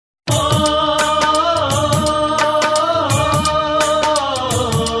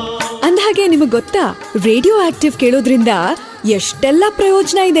ಗೊತ್ತಾ, radio active ಕೇಳೋದ್ರಿಂದ ಎಷ್ಟೆಲ್ಲ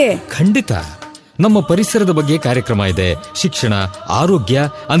ಪ್ರಯೋಜನ ಇದೆ. ಖಂಡಿತ. ನಮ್ಮ ಪರಿಸರದ ಬಗ್ಗೆ ಕಾರ್ಯಕ್ರಮ ಇದೆ, ಶಿಕ್ಷಣ, ಆರೋಗ್ಯ.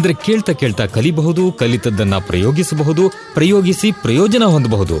 ಅಂದ್ರೆ ಕೇಳ್ತಾ ಕೇಳ್ತಾ ಕಲಿಬಹುದು, ಕಲಿತದ್ದನ್ನ ಪ್ರಯೋಗಿಸಬಹುದು, ಪ್ರಯೋಗಿಸಿ ಪ್ರಯೋಜನ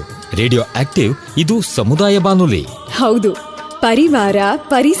ಹೊಂದಬಹುದು. ರೇಡಿಯೋ ಆಕ್ಟಿವ್ ಇದು ಸಮುದಾಯ ಬಾನುಲಿ. ಹೌದು, ಪರಿವಾರ,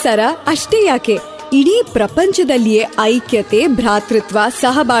 ಪರಿಸರ ಅಷ್ಟೇ ಯಾಕೆ, ಇಡೀ ಪ್ರಪಂಚದಲ್ಲಿಯೇ ಐಕ್ಯತೆ, ಭ್ರಾತೃತ್ವ,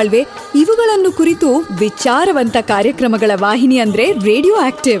 ಸಹಬಾಳ್ವೆ ಇವುಗಳನ್ನು ಕುರಿತು ವಿಚಾರವಂತ ಕಾರ್ಯಕ್ರಮಗಳ ವಾಹಿನಿ ಅಂದ್ರೆ ರೇಡಿಯೋ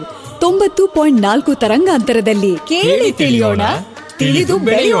ಆಕ್ಟಿವ್. 90.4 ತರಂಗಾಂತರದಲ್ಲಿ ಕೇಳಿ ತಿಳಿಯೋಣ, ತಿಳಿದು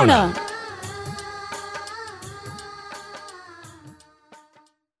ಬೆಳೆಯೋಣ.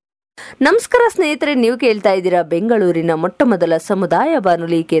 ನಮಸ್ಕಾರ ಸ್ನೇಹಿತರೆ, ನೀವು ಕೇಳ್ತಾ ಇದ್ದೀರಾ ಬೆಂಗಳೂರಿನ ಮೊಟ್ಟ ಮೊದಲ ಸಮುದಾಯ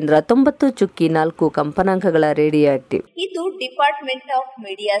ಬಾನುಲಿ ಕೇಂದ್ರ 90.4 ಕಂಪನಾಂಕಗಳ ರೇಡಿಯೋ ಆಕ್ಟಿವ್. ಇದು department of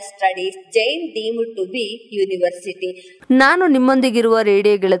media studies, Jain deemed to be university. ನಾನು ನಿಮ್ಮೊಂದಿಗಿರುವ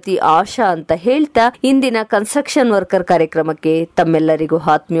ರೇಡಿಯೋ ಗೆಳತಿ ಆಶಾ ಅಂತ ಹೇಳ್ತಾ ಇಂದಿನ ಕನ್ಸ್ಟ್ರಕ್ಷನ್ ವರ್ಕರ್ ಕಾರ್ಯಕ್ರಮಕ್ಕೆ ತಮ್ಮೆಲ್ಲರಿಗೂ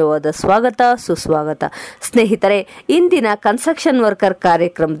ಆತ್ಮೀಯವಾದ ಸ್ವಾಗತ, ಸುಸ್ವಾಗತ. ಸ್ನೇಹಿತರೆ, ಇಂದಿನ ಕನ್ಸ್ಟ್ರಕ್ಷನ್ ವರ್ಕರ್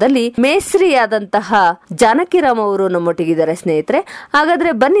ಕಾರ್ಯಕ್ರಮದಲ್ಲಿ ಮೇಸ್ರಿಯಾದಂತಹ ಜಾನಕಿರಾಮ್ ಅವರು ನಮ್ಮೊಟ್ಟಿಗಿದ್ದಾರೆ. ಸ್ನೇಹಿತರೆ,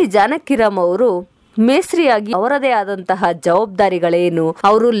 ಹಾಗಾದ್ರೆ ಬನ್ನಿ, ಜಾನಕಿರಾಮ್ ಅವರು ಮೇಸ್ರಿಯಾಗಿ ಅವರದೇ ಆದಂತಹ ಜವಾಬ್ದಾರಿಗಳೇನು,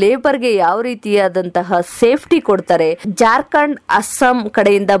 ಅವರು ಲೇಬರ್ಗೆ ಯಾವ ರೀತಿಯಾದಂತಹ ಸೇಫ್ಟಿ ಕೊಡ್ತಾರೆ, ಜಾರ್ಖಂಡ್, ಅಸ್ಸಾಂ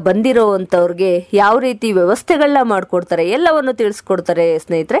ಕಡೆಯಿಂದ ಬಂದಿರೋವಂತವ್ರಿಗೆ ಯಾವ ರೀತಿ ವ್ಯವಸ್ಥೆಗಳನ್ನ ಮಾಡ್ಕೊಡ್ತಾರೆ, ಎಲ್ಲವನ್ನು ತಿಳಿಸ್ಕೊಡ್ತಾರೆ.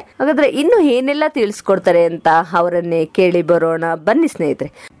 ಸ್ನೇಹಿತರೆ, ಹಾಗಾದ್ರೆ ಇನ್ನು ಏನೆಲ್ಲ ತಿಳಿಸ್ಕೊಡ್ತಾರೆ ಅಂತ ಅವರನ್ನೇ ಕೇಳಿ ಬರೋಣ. ಬನ್ನಿ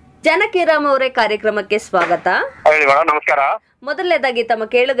ಸ್ನೇಹಿತರೆ. ಜಾನಕಿರಾಮ್ ಅವರೇ, ಕಾರ್ಯಕ್ರಮಕ್ಕೆ ಸ್ವಾಗತ. ನಮಸ್ಕಾರ. ಮೊದಲನೇದಾಗಿ ತಮ್ಮ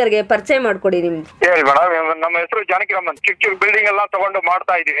ಕೇಳುಗರಿಗೆ ಪರಿಚಯ ಮಾಡ್ಕೊಡಿ. ನಿಮ್ಗೆ ಹೇಳಿ ಮೇಡಮ್. ನಮ್ಮ ಹೆಸರು ಜಾನಕಿರಾಮ್ ಅಂತ. ಚಿಕ್ಕ ಚಿಕ್ಕ ಬಿಲ್ಡಿಂಗ್ ಎಲ್ಲ ತಗೊಂಡು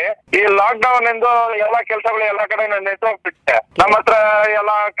ಮಾಡ್ತಾ ಇದೀವಿ. ಈ ಲಾಕ್ ಡೌನ್ ಇಂದ ಎಲ್ಲಾ ಕೆಲಸಗಳು ಎಲ್ಲಾ ಕಡೆ ನೆಟ್ಟೋಗ್ಬಿಟ್ಟೆ. ನಮ್ಮ ಹತ್ರ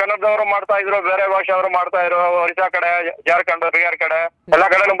ಎಲ್ಲಾ ಕನ್ನಡದವರು ಮಾಡ್ತಾ ಇದ್ರು, ಬೇರೆ ಭಾಷೆ ಅವರು ಮಾಡ್ತಾ ಇದ್ರು, ಒರಿಸ್ಸಾ ಕಡೆ, ಜಾರ್ಖಂಡ್, ಬಿಹಾರ್ ಕಡೆ ಎಲ್ಲಾ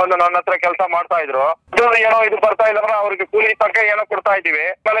ಕಡೆ ಬಂದು ನನ್ನ ಹತ್ರ ಕೆಲಸ ಮಾಡ್ತಾ ಇದ್ರು. ಏನೋ ಇದು ಬರ್ತಾ ಇಲ್ಲ, ಅವ್ರಿಗೆ ಕೂಲಿ ತಕ್ಕ ಏನೋ ಕೊಡ್ತಾ ಇದೀವಿ.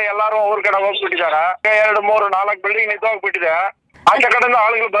 ಆಮೇಲೆ ಎಲ್ಲಾರು ಅವ್ರ ಕಡೆ ಹೋಗ್ಬಿಟ್ಟಿದ್ದಾರೆ. 2, 3, 4 ಬಿಲ್ಡಿಂಗ್ ನಿಂತೋಗ್ಬಿಟ್ಟಿದೆ. ಆಚೆ ಕಡೆಯಿಂದ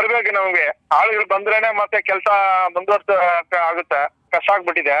ಆಳುಗಳು ಬರ್ಬೇಕು. ನಮ್ಗೆ ಆಳುಗಳು ಬಂದ್ರೇನೆ ಮತ್ತೆ ಕೆಲಸ ಮುಂದುವರ್ಸ ಆಗುತ್ತೆ. ಕಷ್ಟ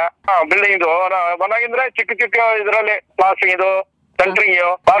ಆಗ್ಬಿಟ್ಟಿದೆ. ಬಿಲ್ಡಿಂಗ್ ಒಣಗಿದ್ರೆ ಚಿಕ್ಕ ಚಿಕ್ಕ ಇದ್ರಲ್ಲಿ ಪ್ಲಾಸ್ಟಿಂಗ್, ಇದು ಸೆಂಟ್ರಿಂಗ್,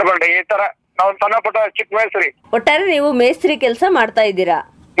 ಬಾರ್ ಬಿಲ್ಡಿಂಗ್, ಈ ತರ ನಾವು ಸಣ್ಣ ಪುಟ್ಟ ಚಿಕ್ಕ ಮೇಸ್ತ್ರಿ. ಒಟ್ಟಾರೆ ನೀವು ಮೇಸ್ತ್ರಿ ಕೆಲಸ ಮಾಡ್ತಾ ಇದ್ದೀರಾ?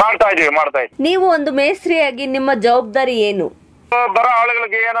 ಮಾಡ್ತಾ ಇದೀವಿ. ನೀವು ಒಂದು ಮೇಸ್ತ್ರಿಯಾಗಿ ನಿಮ್ಮ ಜವಾಬ್ದಾರಿ ಏನು? ಬರೋ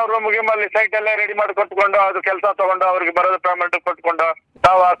ಆಳುಗಳಿಗೆ ಏನಾದ್ರು ಮುಗಿಮಲ್ಲಿ ಸೈಟ್ ಎಲ್ಲ ರೆಡಿ ಮಾಡಿ ಕೊಟ್ಕೊಂಡು ಅದು ಕೆಲಸ ತಗೊಂಡು ಅವ್ರಿಗೆ ಬರೋದು ಪೇಮೆಂಟ್ ಕೊಟ್ಕೊಂಡು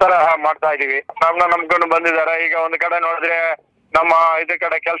ನಾವು ಆ ತರ ಮಾಡ್ತಾ ಇದೀವಿ. ನಮ್ನ ನಂಬ್ಕೊಂಡು ಬಂದಿದ್ದಾರೆ. ಈಗ ಒಂದು ಕಡೆ ನೋಡಿದ್ರೆ ನಮ್ಮ ಇದ್ರ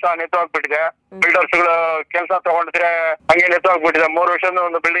ಕಡೆ ಕೆಲಸ ನಿಂತೋಗ್ಬಿಟ್ಟಿದೆ. ಬಿಲ್ಡರ್ಸ್ ಗಳು ಕೆಲಸ ತಗೊಂಡಿದ್ರೆ ಹಂಗೆ ನಿಂತೋಗ್ಬಿಟ್ಟಿದೆ. 3 ವರ್ಷದ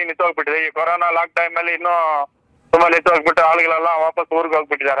ಒಂದು ಬಿಲ್ಡಿಂಗ್ ನಿಂತೋಗ್ಬಿಟ್ಟಿದೆ. ಈ ಕೊರೋನಾ ಲಾಕ್ ಟೈಮ್ ಅಲ್ಲಿ ಇನ್ನೂ ತುಂಬಾ ನಿಂತೋಗ್ಬಿಟ್ಟು ಆಳುಗಳೆಲ್ಲ ವಾಪಸ್ ಊರಿಗೆ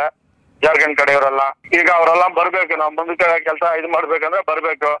ಹೋಗ್ಬಿಟ್ಟಿದ್ದಾರೆ, ಜಾರ್ಖಂಡ್ ಕಡೆಯವರೆಲ್ಲ. ಈಗ ಅವರೆಲ್ಲ ಬರ್ಬೇಕು. ನಾವು ಮುಂದಕ್ಕೆ ಕೆಲಸ ಇದು ಮಾಡ್ಬೇಕಂದ್ರೆ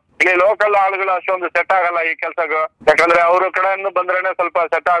ಬರ್ಬೇಕು. ಇಲ್ಲಿ ಲೋಕಲ್ ಆಳುಗಳು ಅಷ್ಟೊಂದು ಸೆಟ್ ಆಗಲ್ಲ ಈ ಕೆಲ್ಸಗೂ, ಯಾಕಂದ್ರೆ ಅವ್ರ ಕಡೆಯಿಂದ ಬಂದ್ರೇನೆ ಸ್ವಲ್ಪ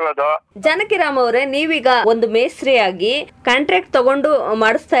ಸೆಟ್ ಆಗೋದು. ಜಾನಕಿರಾಮ್ ಅವರೇ, ನೀವೀಗ ಒಂದು ಮೇಸ್ತ್ರಿಯಾಗಿ ಕಾಂಟ್ರಾಕ್ಟ್ ತಗೊಂಡು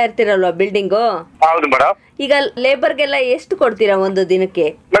ಮಾಡಿಸ್ತಾ ಇರ್ತೀರಲ್ವಾ ಬಿಲ್ಡಿಂಗು? ಹೌದು ಮೇಡಮ್. ಈಗ ಲೇಬರ್ಗೆಲ್ಲ ಎಷ್ಟು ಕೊಡ್ತೀರಾ ಒಂದು ದಿನಕ್ಕೆ?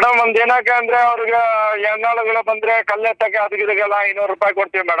 ಮೇಡಮ್, ಒಂದ್ ದಿನಕ್ಕೆ ಅಂದ್ರೆ ಅವ್ರಿಗೆ ಹೆಣ್ಣಾಳುಗಳು ಬಂದ್ರೆ ಕಲ್ಲೆತ್ತಕ್ಕೆ ಅದಕ್ಕಿದಕ್ಕೆಲ್ಲ 500 ರೂಪಾಯಿ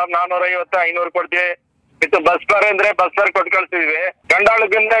ಕೊಡ್ತೀವಿ ಮೇಡಮ್. 450, 500 ಕೊಡ್ತೀವಿ. ಇತ್ತು ಬಸ್ ಫೇರ್ ಅಂದ್ರೆ ಬಸ್ ಫೇರ್ ಕೊಟ್ಟು ಕಳ್ಸಿದ್ವಿ.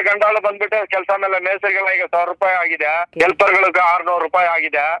 ಗಂಡಾಳುಗಿಂದ್ರೆ ಗಂಡಾಳು ಬಂದ್ಬಿಟ್ಟು ಕೆಲಸ ಮೇಲೆ ಮೇಸ್ತ್ರಿಗೆಲ್ಲ ಈಗ 1000 ರೂಪಾಯಿ ಆಗಿದೆ. ಹೆಲ್ಪರ್ ಗಳಿಗೆ 600 ರೂಪಾಯಿ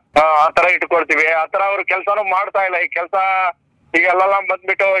ಆಗಿದೆ. ಆತರ ಇಟ್ಕೊಡ್ತೀವಿ. ಆತರ ಅವ್ರು ಕೆಲ್ಸಾನು ಮಾಡ್ತಾ ಇಲ್ಲ. ಈ ಕೆಲಸ ಈಗ ಎಲ್ಲ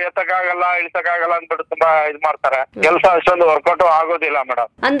ಬಂದ್ಬಿಟ್ಟು ಎತ್ತಕ್ಕಾಗಲ್ಲ, ಇಳಿಸಕ್ಕಾಗಲ್ಲ ಅಂದ್ಬಿಟ್ಟು ತುಂಬಾ ಇದ್ ಮಾಡ್ತಾರೆ. ಕೆಲಸ ಅಷ್ಟೊಂದು ವರ್ಕೌಟ್ ಆಗೋದಿಲ್ಲ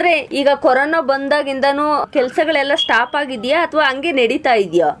ಮೇಡಮ್. ಅಂದ್ರೆ ಈಗ ಕೊರೋನಾ ಬಂದಾಗಿಂದಾನು ಕೆಲ್ಸಗಳೆಲ್ಲ ಸ್ಟಾಪ್ ಆಗಿದ್ಯಾ ಅಥವಾ ಹಂಗೆ ನಡೀತಾ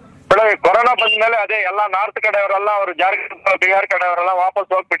ಇದೆಯಾ? ಕೊರೋನಾ ಬಂದ್ಮೇಲೆ ಅದೇ ಎಲ್ಲಾ ನಾರ್ತ್ ಕಡೆಯವರೆಲ್ಲ, ಅವ್ರು ಜಾರ್ಖಂಡ್, ಬಿಹಾರ್ ಕಡೆಯವರೆಲ್ಲ ವಾಪಸ್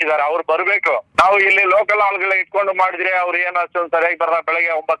ಹೋಗ್ಬಿಟ್ಟಿದ್ದಾರೆ. ಅವ್ರು ಬರ್ಬೇಕು. ನಾವು ಇಲ್ಲಿ ಲೋಕಲ್ ಆಳುಗಳ ಇಟ್ಕೊಂಡು ಮಾಡಿದ್ರೆ ಅವ್ರು ಏನು ಅಷ್ಟೊಂದು ಸರಿಯಾಗಿ ಬರ್ತಾರೆ.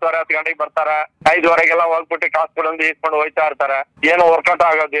 ಬೆಳಗ್ಗೆ 9:30, 10 ಗಂಟೆಗೆ ಬರ್ತಾರೆ. 5:00 ಹೋಗ್ಬಿಟ್ಟು ಕಾಸು ಕೊಡೊಂದು ಇಸ್ಕೊಂಡು ಹೋಯ್ತಾ ಇರ್ತಾರೆ. ಏನು ವರ್ಕೌಟ್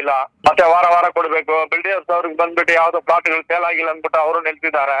ಆಗೋದಿಲ್ಲ. ಮತ್ತೆ ವಾರ ಕೊಡ್ಬೇಕು. ಬಿಲ್ಡರ್ಸ್ ಅವ್ರಿಗೆ ಬಂದ್ಬಿಟ್ಟು ಯಾವ್ದೋ ಪ್ಲಾಟ್ಗಳು ಸೇಲ್ ಆಗಿಲ್ಲ ಅಂದ್ಬಿಟ್ಟು ಅವರು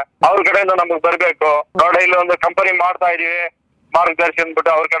ನಿಲ್ತಿದ್ದಾರೆ. ಅವ್ರ ಕಡೆಯಿಂದ ನಮಗ್ ಬರ್ಬೇಕು. ನೋಡಿ, ಇಲ್ಲಿ ಒಂದು ಕಂಪನಿ ಮಾಡ್ತಾ ಇದೀವಿ, ಮಾರ್ಗದರ್ಶಿ ಅಂದ್ಬಿಟ್ಟು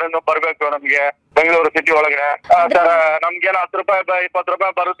ಅವ್ರ ಕಡೆಯಿಂದ ಬರ್ಬೇಕು ನಮ್ಗೆ ಬೆಂಗಳೂರು ಸಿಟಿ ಒಳಗಡೆ. ಸರ್, ನಮ್ಗೇನ 10 ರೂಪಾಯಿ 20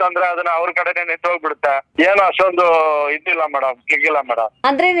 ರೂಪಾಯಿ ಬರುತ್ತೆ ಅಂದ್ರೆ ಅದನ್ನ ಅವ್ರ ಕಡೆನೆ ನಿಂತು ಹೋಗ್ಬಿಡುತ್ತೆ. ಏನು ಅಷ್ಟೊಂದು ಇದಿಲ್ಲ ಮೇಡಮ್, ಸಿಗಿಲ್ಲ ಮೇಡಮ್.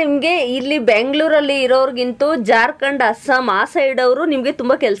 ಅಂದ್ರೆ ನಿಮ್ಗೆ ಇಲ್ಲಿ ಬೆಂಗಳೂರಲ್ಲಿ ಇರೋರ್ಗಿಂತೂ ಜಾರ್ಖಂಡ್, ಅಸ್ಸಾಂ ಆ ಸೈಡ್ ಅವರು ನಿಮ್ಗೆ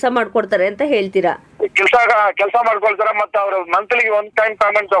ತುಂಬಾ ಕೆಲಸ ಮಾಡ್ಕೊಡ್ತಾರೆ ಅಂತ ಹೇಳ್ತೀರಾ? ಕೆಲಸ ಮಾಡ್ಕೊಳ್ತಾರೆ. ಮತ್ತೆ ಅವ್ರು ಮಂತ್ಲಿಗೆ 1 ಟೈಮ್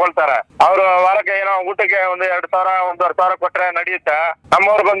ಪೇಮೆಂಟ್ ತಗೊಳ್ತಾರೆ. ಅವ್ರು ವಾರಕ್ಕೆ ಏನೋ ಊಟಕ್ಕೆ 1,000, 1,500 ಕೊಟ್ರೆ ನಡೆಯುತ್ತೆ.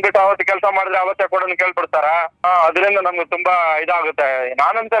 ನಮ್ಮವ್ರು ಬಂದ್ಬಿಟ್ಟು ಅವತ್ತು ಕೆಲಸ ಮಾಡಿದ್ರೆ ಅವತ್ತೇ ಕೊಡೋನ್ ಕೇಳ್ಬಿಡ್ತಾರೆ. ಅದರಿಂದ ನಮ್ಗೆ ತುಂಬಾ ಇದಾಗುತ್ತೆ.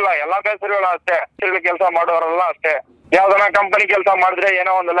 ನಾನಂತಲ್ಲ, ಎಲ್ಲಾ ಬೇಸರಿಗಳು ಅಷ್ಟೇ. ಕೆಲಸ ಮಾಡೋರೆಲ್ಲ ಅಷ್ಟೇ. ಯಾವ್ದನ ಕಂಪನಿ ಕೆಲಸ ಮಾಡಿದ್ರೆ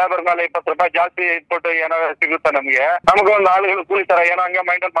ಏನೋ ಒಂದು ಲೇಬರ್ ಮೇಲೆ 20 ರೂಪಾಯಿ ಜಾಸ್ತಿ ಇಟ್ಬಿಟ್ಟು ಏನೋ ಸಿಗುತ್ತೆ ನಮ್ಗೆ. ನಮ್ಗೆ ಒಂದು ಆಳುಗಳು ಕೂಲಿತಾರ ಏನೋ ಹಂಗೆ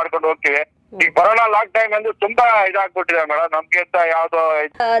ಮೈಂಟೈನ್ ಮಾಡ್ಕೊಂಡು ಹೋಗ್ತೀವಿ. ಈ ಕೊರೋನಾ ಲಾಕ್ ಟೈಮ್ ಅಂದ್ರೆ ತುಂಬಾ ಇದಾಗ್ಬಿಟ್ಟಿದೆ ಮೇಡಮ್ ನಮ್ಗೆ. ಯಾವ್ದೋ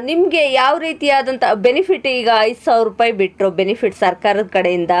ನಿಮ್ಗೆ ಯಾವ ರೀತಿಯಾದಂತ ಬೆನಿಫಿಟ್? ಈಗ 5,000 ರೂಪಾಯಿ ಬಿಟ್ರು ಬೆನಿಫಿಟ್ ಸರ್ಕಾರದ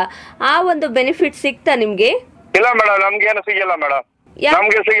ಕಡೆಯಿಂದ, ಆ ಒಂದು ಬೆನಿಫಿಟ್ ಸಿಗ್ತಾ ನಿಮ್ಗೆ? ಇಲ್ಲ ಮೇಡಮ್, ನಮ್ಗೇನು ಸಿಗಿಲ್ಲ ಮೇಡಮ್.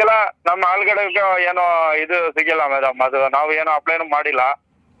 ನಮ್ಗೆ ಸಿಗಿಲ್ಲ. ನಮ್ಮ ಆಳ್ಗಡೆ ಏನೋ ಇದು ಸಿಗಿಲ್ಲ ಮೇಡಮ್. ಅದು ನಾವು ಏನೋ ಅಪ್ಲೈನು ಮಾಡಿಲ್ಲ.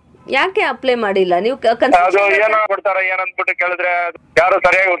 ಯಾಕೆ ಅಪ್ಲೈ ಮಾಡಿಲ್ಲ ನೀವು? ಅದು ಏನೋ ಕೊಡ್ತಾರೆ ಏನಂದ್ಬಿಟ್ಟು ಕೇಳಿದ್ರೆ ಯಾರು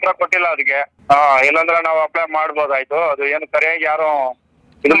ಸರಿಯಾಗಿ ಉತ್ತರ ಕೊಟ್ಟಿಲ್ಲ ಅದಕ್ಕೆ. ಇಲ್ಲಾಂದ್ರೆ ನಾವು ಅಪ್ಲೈ ಮಾಡ್ಬೋದಾಯ್ತು. ಅದು ಏನು ಸರಿಯಾಗಿ ಯಾರು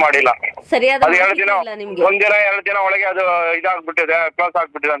ಇದು ಮಾಡಿಲ್ಲ. ಸರಿಯಾದ ಅದು 2 ದಿನ ಒಂದಿನ 2 ದಿನ ಒಳಗೆ ಅದು ಇದಾಗ್ಬಿಟ್ಟಿದೆ, ಕ್ಲೋಸ್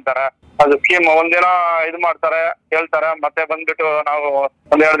ಆಗ್ಬಿಟ್ಟಿದೆ ಅಂತಾರೆ. ಅದು ಸ್ಕೀಮ್ ಒಂದಿನ ಇದು ಮಾಡ್ತಾರೆ ಹೇಳ್ತಾರೆ, ಮತ್ತೆ ಬಂದ್ಬಿಟ್ಟು ನಾವು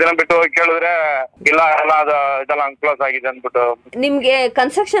 1-2 ದಿನ ಬಿಟ್ಟು ಕೇಳಿದ್ರೆ ಇಲ್ಲ ಎಲ್ಲ ಅದು ಇದೆಲ್ಲ ಕ್ಲೋಸ್ ಆಗಿದೆ ಅಂದ್ಬಿಟ್ಟು. ನಿಮ್ಗೆ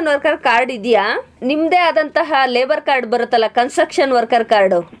ಕನ್ಸ್ಟ್ರಕ್ಷನ್ ವರ್ಕರ್ ಕಾರ್ಡ್ ಇದೆಯಾ? ನಿಮ್ದೇ ಆದಂತಹ ಲೇಬರ್ ಕಾರ್ಡ್ ಬರುತ್ತಲ್ಲ, ಕನ್ಸ್ಟ್ರಕ್ಷನ್ ವರ್ಕರ್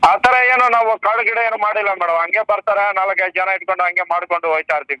ಕಾರ್ಡ್, ಆತರ ಏನು ನಾವು ಕಾರ್ಡ್ ಗಿಡ ಏನು ಮಾಡಿಲ್ಲ ಮೇಡಮ್. ಹಂಗೆ ಬರ್ತಾರೆ 4-5 ಜನ ಇಟ್ಕೊಂಡು ಹಂಗೆ ಮಾಡ್ಕೊಂಡು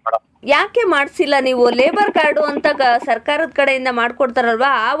ಹೋಯ್ತಾ ಇರ್ತೀವಿ ಮೇಡಮ್. ಯಾಕೆ ಮಾಡ್ಸಿಲ್ಲ ನೀವು? ಲೇಬರ್ ಕಾರ್ಡು ಅಂತ ಸರ್ಕಾರದ ಕಡೆಯಿಂದ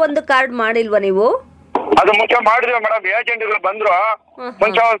ಮಾಡ್ಕೊಡ್ತಾರಲ್ವಾ, ಆ ಒಂದು ಕಾರ್ಡ್ ಮಾಡಿಲ್ವಾ ನೀವು? ಅದು ಮುಂಚೆ ಮಾಡಿದ್ವಿ ಮೇಡಮ್. ಏಜೆಂಟ್ಗಳು ಬಂದ್ರು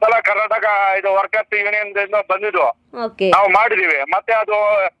ಮುಂಚೆ ಒಂದ್ಸಲ ಕರ್ನಾಟಕ ಇದು ವರ್ಕರ್ಸ್ ಯೂನಿಯನ್ ಬಂದಿದ್ವು, ನಾವು ಮಾಡಿದೀವಿ. ಮತ್ತೆ ಅದು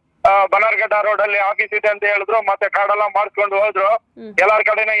ಬನಾರ್ಘಟ್ಟ ರೋಡ್ ಅಲ್ಲಿ ಆಫೀಸ್ ಇದೆ ಅಂತ ಹೇಳಿದ್ರು. ಮತ್ತೆ ಕಾರ್ಡ್ ಎಲ್ಲ ಮಾಡಿಸ್ಕೊಂಡು ಹೋದ್ರು. ಎಲ್ಲಾರ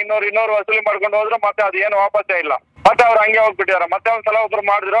ಕಡೆನ 200 ವಸೂಲಿ ಮಾಡ್ಕೊಂಡು ಹೋದ್ರು. ಮತ್ತೆ ಅದು ಏನು ವಾಪಸ್ಸೇ ಇಲ್ಲ. ಮತ್ತೆ ಅವ್ರು ಹಂಗೆ ಹೋಗ್ಬಿಟ್ಟಿದಾರೆ. ಮತ್ತೆ ಒಂದ್ಸಲ ಒಬ್ರು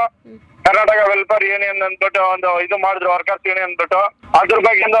ಮಾಡಿದ್ರು, ಕರ್ನಾಟಕ ವೆಲ್ಫೇರ್ ಯೂನಿಯನ್ ಅಂದ್ಬಿಟ್ಟು ಒಂದು ಇದು ಮಾಡಿದ್ರು, ವರ್ಕರ್ಸ್ ಯೂನಿಯನ್ ಅಂದ್ಬಿಟ್ಟು. ಅದ್ರ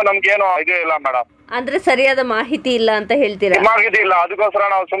ಬಗ್ಗೆಯಿಂದ ನಮ್ಗೇನು ಇದು ಇಲ್ಲ ಮೇಡಮ್. ಅಂದ್ರೆ ಸರಿಯಾದ ಮಾಹಿತಿ ಇಲ್ಲ ಅಂತ ಹೇಳ್ತೀರಾ? ಮಾಹಿತಿ ಇಲ್ಲ, ಅದಕ್ಕೋಸ್ಕರ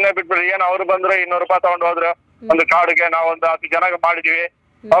ನಾವು ಸುಮ್ನೆ ಬಿಟ್ಬಿಡ್ರಿ. ಏನು ಅವ್ರು ಬಂದ್ರು 200 ರೂಪಾಯಿ ತಗೊಂಡು ಹೋದ್ರು ಒಂದು ಕಾರ್ಡ್ಗೆ. ನಾವು ಒಂದು 10 ಜನ ಮಾಡಿದೀವಿ,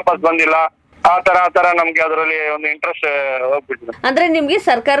 ವಾಪಸ್ ಬಂದಿಲ್ಲ. ಆ ತರ ನಮ್ಗೆ ಅದರಲ್ಲಿ ಒಂದು ಇಂಟ್ರೆಸ್ಟ್ ಹೋಗ್ಬಿಟ್ಟಿದೆ. ಅಂದ್ರೆ ನಿಮ್ಗೆ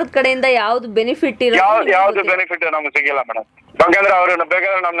ಸರ್ಕಾರದ ಕಡೆಯಿಂದ ಯಾವ್ದು ಬೆನಿಫಿಟ್ ಯಾವ್ದು ಬೆನಿಫಿಟ್ ನಮ್ಗೆ ಸಿಗಿಲ್ಲ ಮೇಡಮ್. ಯಾಕಂದ್ರೆ ಅವ್ರನ್ನ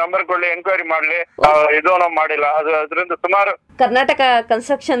ಬೇಕಾದ್ರೆ ನಮ್ ನಂಬರ್ ಕೊಡ್ಲಿ, ಎನ್ಕ್ವೈರಿ ಮಾಡ್ಲಿ, ಇದು ನಾವು ಮಾಡಿಲ್ಲ. ಅದರಿಂದ ಸುಮಾರು ಕರ್ನಾಟಕ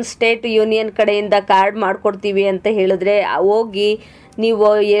ಕನ್ಸ್ಟ್ರಕ್ಷನ್ ಸ್ಟೇಟ್ ಯೂನಿಯನ್ ಕಡೆಯಿಂದ ಕಾರ್ಡ್ ಮಾಡ್ಕೊಡ್ತೀವಿ ಅಂತ ಹೇಳಿದ್ರೆ ಹೋಗಿ ನೀವು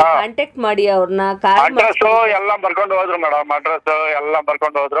ಕಾಂಟ್ಯಾಕ್ಟ್ ಮಾಡಿ ಅವ್ರನ್ನ. ಅಡ್ರೆಸ್ ಎಲ್ಲ ಬರ್ಕೊಂಡು ಹೋದ್ರು ಮೇಡಮ್, ಅಡ್ರೆಸ್ ಎಲ್ಲ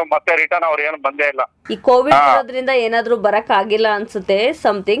ಬರ್ಕೊಂಡು ಹೋದ್ರು. ಮತ್ತೆ ರಿಟರ್ನ್ ಅವ್ರು ಏನು ಬಂದೇ ಇಲ್ಲ. ಈ ಕೋವಿಡ್ ಇರೋದ್ರಿಂದ ಏನಾದ್ರೂ ಬರಕ್ ಆಗಿಲ್ಲ ಅನ್ಸುತ್ತೆ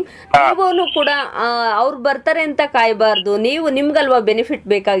ಸಮಥಿಂಗ್. ನೀವು ಕೂಡ ಅವ್ರು ಬರ್ತಾರೆ ಅಂತ ಕಾಯ್ಬಾರ್ದು, ನೀವು ನಿಮ್ಗಲ್ವಾ ಬೆನಿಫಿಟ್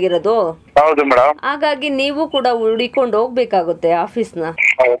ಬೇಕಾಗಿರೋದು. ಹೌದು ಮೇಡಮ್. ಹಾಗಾಗಿ ನೀವು ಕೂಡ ಹುಡಿಕೊಂಡು ಹೋಗ್ಬೇಕಾಗುತ್ತೆ ಆಫೀಸ್ನ.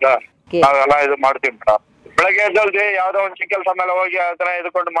 ಹೌದಾ, ನಾವೆಲ್ಲ ಇದು ಮಾಡ್ತೀವಿ ಮೇಡಮ್. ಬೆಳಗ್ಗೆ ಎದ್ದಲ್ದಿ ಯಾವ್ದೋ ಒಂದು ಚಿಕ್ಕ ಕೆಲಸ ಮೇಲೆ ಹೋಗಿ ಅದನ್ನ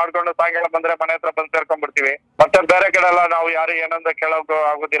ಇದ್ಕೊಂಡು ಮಾಡ್ಕೊಂಡು ಸಾಯಂಕಾಲ ಬಂದ್ರೆ ಮನೆ ಹತ್ರ ಬಂದು ಸೇರ್ಕೊಂಡ್ಬಿಡ್ತೀವಿ. ಮತ್ತೆ ಬೇರೆ ಕಡೆ ಎಲ್ಲ ನಾವು ಯಾರು ಏನಂತ ಕೇಳೋಕೆ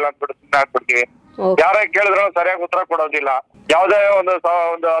ಆಗೋದಿಲ್ಲ ಅಂದ್ಬಿಟ್ಟು ಸುಮ್ಮನೆ ಹಾಕ್ಬಿಡ್ತೀವಿ. ಯಾರೇ ಕೇಳಿದ್ರು ಸರಿಯಾಗಿ ಉತ್ತರ ಕೊಡೋದಿಲ್ಲ. ಯಾವ್ದೇ ಒಂದು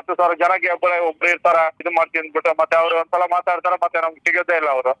 10,000 ಜನಕ್ಕೆ ಒಬ್ರು ಇರ್ತಾರ ಇದು ಮಾಡ್ತೀವಿ ಅಂದ್ಬಿಟ್ಟು ಮತ್ತೆ ಅವ್ರು ಒಂದ್ಸಲ ಮಾತಾಡ್ತಾರ, ಮತ್ತೆ ನಮ್ಗೆ ಸಿಗೋದೇ ಇಲ್ಲ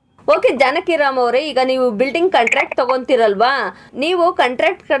ಅವರು. ಓಕೆ ಜಾನಕಿರಾಮ್ ಅವರೇ, ಈಗ ನೀವು ಬಿಲ್ಡಿಂಗ್ ಕಾಂಟ್ರಾಕ್ಟ್ ತಗೊಂತೀರಲ್ವಾ, ನೀವು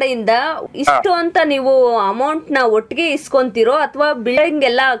ಕಾಂಟ್ರಾಕ್ಟ್ ಕಡೆಯಿಂದ ಇಷ್ಟು ಅಂತ ನೀವು ಅಮೌಂಟ್ ನ ಒಟ್ಟಿಗೆ ಇಸ್ಕೊಂತೀರೋ ಅಥವಾ ಬಿಲ್ಡಿಂಗ್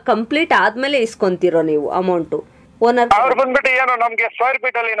ಎಲ್ಲ ಕಂಪ್ಲೀಟ್ ಆದ್ಮೇಲೆ ಇಸ್ಕೊಂತೀರೋ ನೀವು ಅಮೌಂಟ್? ಓನರ್ ಅವ್ರು ಬಂದ್ಬಿಟ್ಟು ಏನೋ ನಮ್ಗೆ ಸ್ಕ್ವೇರ್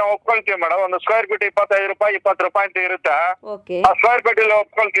ಫೀಟ್ ಅಲ್ಲಿ ನಾವು ಒಪ್ಕೊಳ್ತೀವಿ ಮೇಡಮ್. ಒಂದು ಸ್ಕ್ವೇರ್ ಫೀಟ್ 25 ರೂಪಾಯಿ 20 ರೂಪಾಯಿ ಅಂತ ಇರುತ್ತೆ. ಆ ಸ್ಕ್ವೇರ್ ಫೀಟ್ ಅಲ್ಲಿ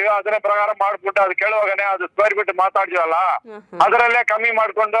ಒಪ್ಕೊಳ್ತೀವಿ. ಅದನ್ನ ಪ್ರಕಾರ ಮಾಡ್ಬಿಟ್ಟು ಅದು ಕೇಳುವಾಗನೆ ಅದು ಸ್ಕ್ವೇರ್ ಫೀಟ್ ಮಾತಾಡ್ತೀವಲ್ಲ, ಅದರಲ್ಲೇ ಕಮ್ಮಿ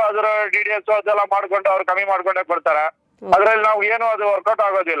ಮಾಡ್ಕೊಂಡು ಅದರ ಡಿಡಿಎಸ್ ಅದೆಲ್ಲ ಮಾಡ್ಕೊಂಡು ಅವ್ರು ಕಮ್ಮಿ ಮಾಡ್ಕೊಂಡೇ ಕೊಡ್ತಾರೆ. ಅದ್ರಲ್ಲಿ ನಾವು ಏನು ಅದು ವರ್ಕೌಟ್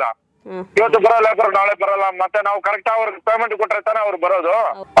ಆಗೋದಿಲ್ಲ. ಇವತ್ತು ಬರೋ ಲೇಬರ್ ನಾಳೆ ಬರಲ್ಲ. ಮತ್ತೆ ನಾವು ಕರೆಕ್ಟ್ ಅವ್ರಿಗೆ ಪೇಮೆಂಟ್ ಕೊಟ್ರೆ ತಾನೇ ಅವ್ರು ಬರೋದು.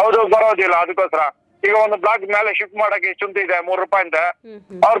 ಹೌದು, ಬರೋದಿಲ್ಲ. ಅದಕ್ಕೋಸ್ಕರ ಈಗ ಒಂದು ಬ್ಲಾಕ್ ಮೇಲೆ ಶಿಫ್ಟ್ ಮಾಡಕ್ಕೆ ಇಷ್ಟುಂತ ಇದೆ 3 ರೂಪಾಯಿ ಅಂತ.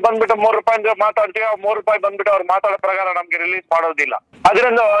 ಅವ್ರು ಬಂದ್ಬಿಟ್ಟು 3 ರೂಪಾಯಿ ಮಾತಾಡ್ತೀವಿ. 3 ರೂಪಾಯಿ ಬಂದ್ಬಿಟ್ಟು ಅವ್ರು ಮಾತಾಡೋ ಪ್ರಕಾರ ನಮ್ಗೆ ರಿಲೀಸ್ ಮಾಡೋದಿಲ್ಲ.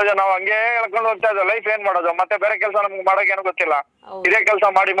 ಅದರಿಂದ ನಾವು ಹಂಗೆ ಹೇಳ್ಕೊಂಡು ಹೋಗ್ತಾ ಇದ್ದ ಲೈಫ್ ಏನ್ ಮಾಡೋದು. ಮತ್ತೆ ಬೇರೆ ಕೆಲಸ ನಮ್ಗೆ ಮಾಡಕ್ ಏನು ಗೊತ್ತಿಲ್ಲ. ಇದೇ ಕೆಲಸ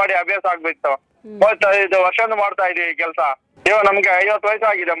ಮಾಡಿ ಮಾಡಿ ಅಭ್ಯಾಸ ಆಗ್ಬಿಟ್ಟು 35 ವರ್ಷದಿಂದ ಮಾಡ್ತಾ ಇದೀವಿ ಈ ಕೆಲಸ. ಇವಾಗ ನಮ್ಗೆ 50 ವಯಸ್ಸು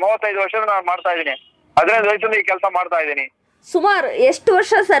ಆಗಿದೆ. 35 ವರ್ಷದಿಂದ ನಾನು ಮಾಡ್ತಾ ಇದೀನಿ. 15 ವಯಸ್ಸಿಂದ ಈ ಕೆಲಸ ಮಾಡ್ತಾ ಇದೀನಿ. ಸುಮಾರು ಎಷ್ಟು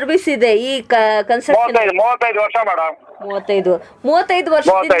ವರ್ಷ ಸರ್ವಿಸ್ ಇದೆ ಈ ಕನ್ಸ್ಟ್ರಕ್ಷನ್? 35 ವರ್ಷ ಮೇಡಮ್. 35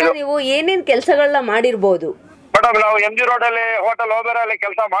 ವರ್ಷದಿಂದ ನೀವು ಏನೇನ್ ಕೆಲಸಗಳನ್ನ ಮಾಡಿರ್ಬೋದು ಮೇಡಮ್? ನಾವು MG ರೋಡ್ ಅಲ್ಲಿ ಹೋಟೆಲ್ ಓಬೆರಾ ಅಲ್ಲಿ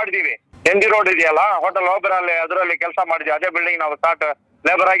ಕೆಲಸ ಮಾಡಿದೀವಿ. MG ರೋಡ್ ಇದೆಯಲ್ಲ, ಹೋಟೆಲ್ ಓಬೆರಾ ಅಲ್ಲಿ ಅದರಲ್ಲಿ ಕೆಲಸ ಮಾಡಿದ್ವಿ. ಅದೇ ಬಿಲ್ಡಿಂಗ್ ನಾವು ಸ್ಟಾರ್ಟ್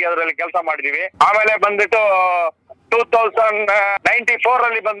ಲೇಬರ್ ಆಗಿ ಅದರಲ್ಲಿ ಕೆಲಸ ಮಾಡಿದೀವಿ. ಆಮೇಲೆ ಬಂದ್ಬಿಟ್ಟು 2094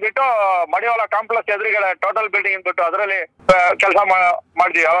 ಅಲ್ಲಿ ಬಂದ್ಬಿಟ್ಟು ಮಡಿವಾಳ ಕಾಂಪ್ಲೆಕ್ಸ್ ಎದುರುಗಡೆ ಟೋಟಲ್ ಬಿಲ್ಡಿಂಗ್ ಅಂದ್ಬಿಟ್ಟು ಅದರಲ್ಲಿ ಕೆಲಸ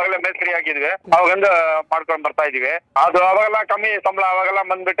ಮಾಡಿದ್ವಿ. ಅವಾಗಲೇ ಮೇಸ್ತ್ರಿ ಆಗಿದ್ವಿ. ಅವಾಗಿಂದ ಮಾಡ್ಕೊಂಡ್ ಬರ್ತಾ ಇದೀವಿ. ಅದು ಅವಾಗೆಲ್ಲ ಕಮ್ಮಿ ಸಂಬಳ. ಅವಾಗೆಲ್ಲ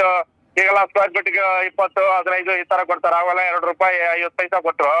ಬಂದ್ಬಿಟ್ಟು ಈಗೆಲ್ಲ ಸ್ಕ್ವೇರ್ ಫೀಟ್ 20, 15 ಈ ತರ ಕೊಡ್ತಾರೆ. ಅವೆಲ್ಲ 2 ರೂಪಾಯಿ 50 ಪೈಸಾ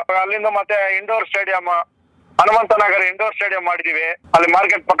ಕೊಟ್ರು. ಅಲ್ಲಿಂದ ಮತ್ತೆ indoor stadium, Hanumantha Nagar indoor stadium ಮಾಡಿದೀವಿ. ಅಲ್ಲಿ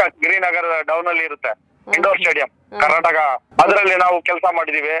ಮಾರ್ಕೆಟ್ ಪಕ್ಕ ಗಿರಿನಗರ ಡೌನ್ ಅಲ್ಲಿ ಇರುತ್ತೆ ಇಂಡೋರ್ ಸ್ಟೇಡಿಯಂ ಕರ್ನಾಟಕ. ಅದರಲ್ಲಿ ನಾವು ಕೆಲಸ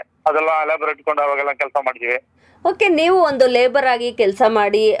ಮಾಡಿದೀವಿ. ಅದೆಲ್ಲ ಲೇಬರ್ ಇಟ್ಕೊಂಡು ಅವಾಗೆಲ್ಲ ಕೆಲಸ ಮಾಡಿದೀವಿ. ಓಕೆ, ನೀವು ಒಂದು ಲೇಬರ್ ಆಗಿ ಕೆಲಸ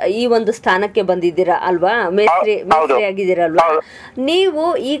ಮಾಡಿ ಈ ಒಂದು ಸ್ಥಾನಕ್ಕೆ ಬಂದಿದ್ದೀರಾ ಅಲ್ವಾ? ಮೇಸ್ತ್ರಿ ಆಗಿದ್ದೀರಲ್ವಾ? ನೀವು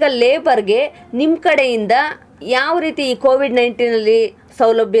ಈಗ ಲೇಬರ್ಗೆ ನಿಮ್ ಕಡೆಯಿಂದ ಯಾವ ರೀತಿ ಈ COVID-19 ಅಲ್ಲಿ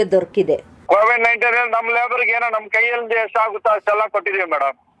ಸೌಲಭ್ಯ ದೊರಕಿದೆ? COVID-19 ನಮ್ ಲೇಬರ್ಗೆ ಏನೋ ನಮ್ ಕೈಯಲ್ಲಿ ಎಷ್ಟಾಗುತ್ತೋ ಅಷ್ಟೆಲ್ಲ ಕೊಟ್ಟಿದೀವಿ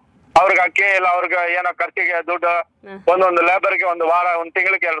ಮೇಡಮ್. ಅವ್ರಿಗೆ ಅಕ್ಕಿ ಇಲ್ಲ, ಅವ್ರಿಗೆ ಏನೋ ಖರ್ಚಿಗೆ ದುಡ್ಡು ಒಂದೊಂದು ಲೇಬರ್ಗೆ ಒಂದು ವಾರ ಒಂದು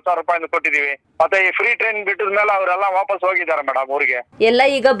ತಿಂಗಳಿಗೆ 2,000 ರೂಪಾಯಿ ಕೊಟ್ಟಿದೀವಿ. ಮತ್ತೆ ಈ ಫ್ರೀ ಟ್ರೈನ್ ಬಿಟ್ಟಿದ ಮೇಲೆ ಅವರೆಲ್ಲ ವಾಪಸ್ ಹೋಗಿದ್ದಾರೆ ಮೇಡಮ್ ಊರಿಗೆ. ಎಲ್ಲ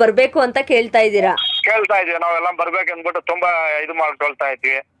ಈಗ ಬರ್ಬೇಕು ಅಂತ ಕೇಳ್ತಾ ಇದೀರಾ? ಕೇಳ್ತಾ ಇದೀವಿ. ನಾವೆಲ್ಲ ಬರ್ಬೇಕು ಅಂದ್ಬಿಟ್ಟು ತುಂಬಾ ಇದು ಮಾಡ್ಕೊಳ್ತಾ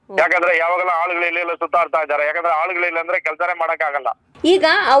ಇದ್ವಿ. ಯಾಕಂದ್ರೆ ಯಾವಾಗಲ ಆಳುಗಳಿಲ್ಲ ಸುತ್ತಾಡ್ತಾ ಇದ್ದಾರೆ. ಯಾಕಂದ್ರೆ ಆಳುಗಳಿಲ್ಲ ಅಂದ್ರೆ ಕೆಲಸನೇ ಮಾಡಕ್ ಆಗಲ್ಲ. ಈಗ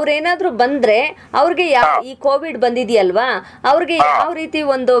ಅವ್ರೇನಾದ್ರೂ ಬಂದ್ರೆ ಅವ್ರಿಗೆ ಈ ಕೋವಿಡ್ ಬಂದಿದ್ಯಲ್ವಾ, ಅವ್ರಿಗೆ ಯಾವ ರೀತಿ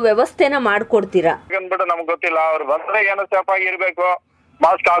ಒಂದು ವ್ಯವಸ್ಥೆನ ಮಾಡ್ಕೊಡ್ತೀರಾ ಅಂದ್ಬಿಟ್ಟು ನಮ್ಗೆ ಗೊತ್ತಿಲ್ಲ. ಅವ್ರು ಬಂದ್ರೆ ಏನೋ ಸೇಫ್ ಆಗಿ ಇರ್ಬೇಕು,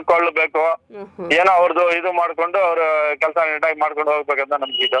 ಮಾಸ್ಕ್ ಹಾಕೊಳ್ಬೇಕು, ಏನೋ ಅವ್ರದ್ದು ಇದು ಮಾಡ್ಕೊಂಡು ಅವ್ರ ಕೆಲಸ ನೀಟಾಗಿ ಮಾಡ್ಕೊಂಡು ಹೋಗ್ಬೇಕಂತ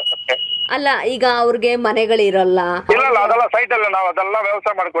ನಮ್ಗೆ ಇದು ಅಷ್ಟೇ. ಅಲ್ಲ ಈಗ ಅವ್ರಿಗೆ ಮನೆಗಳಿರಲ್ಲ. ಇಲ್ಲ ಅದೆಲ್ಲ ಸೈಟ್ ಅಲ್ಲಿ ನಾವು ಅದೆಲ್ಲ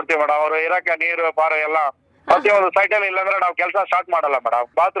ವ್ಯವಸ್ಥೆ ಮಾಡ್ಕೊಡ್ತೀವಿ ಮೇಡಮ್. ಅವ್ರು ಇರಕ್ಕೆ ನೀರು ಪಾರು ಎಲ್ಲ ಪ್ರತಿಯೊಂದು ಸೈಟ್ ಅಲ್ಲಿ ಇಲ್ಲಾಂದ್ರೆ ನಾವು ಕೆಲಸ ಸ್ಟಾರ್ಟ್ ಮಾಡಲ್ಲ ಮೇಡಮ್.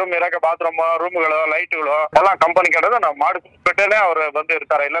 ಬಾತ್ರೂಮ್ ಇರಕ್ಕೆ ಬಾತ್ರೂಮ್, ರೂಮ್ಗಳು, ಲೈಟ್ಗಳು ಎಲ್ಲ ಕಂಪನಿ ಕಡೆದು ನಾವು ಮಾಡ್ಕೊಟ್ಟೇನೆ ಅವ್ರು ಬಂದು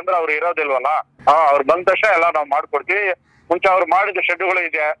ಇರ್ತಾರೆ. ಇಲ್ಲಾಂದ್ರೆ ಅವ್ರು ಇರೋದಿಲ್ವಲ್ಲ, ಅವ್ರು ಬಂದ ತಕ್ಷಣ ಎಲ್ಲ ನಾವು ಮಾಡ್ಕೊಡ್ತೀವಿ. ಮುಂಚೆ ಅವ್ರು ಮಾಡಿದ ಶೆಡ್ಗಳು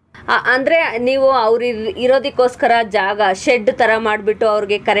ಇದೆ. ಅಂದ್ರೆ ನೀವು ಅವ್ರ ಇರೋದಕ್ಕೋಸ್ಕರ ಜಾಗ ಶೆಡ್ ತರ ಮಾಡ್ಬಿಟ್ಟು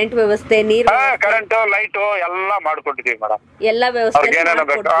ಅವ್ರಿಗೆ ಕರೆಂಟ್ ವ್ಯವಸ್ಥೆ, ನೀರು, ಕರೆಂಟ್, ಲೈಟ್ ಎಲ್ಲ ಮಾಡ್ಕೊಟ್ಟಿದೀವಿ ಮೇಡಮ್. ಎಲ್ಲಾ ವ್ಯವಸ್ಥೆ ಏನೇನೋ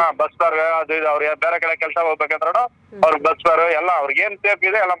ಬೇಕು, ಬಸ್ ಬಾರ್ ಅದು ಇದು, ಅವ್ರಿಗೆ ಬೇರೆ ಕಡೆ ಕೆಲಸ ಹೋಗ್ಬೇಕಂದ್ರೆ ಅವ್ರಿಗೆ ಬಸ್ ಬಾರ್ ಎಲ್ಲ ಅವ್ರಿಗೆ ಏನ್ ಸೇಫ್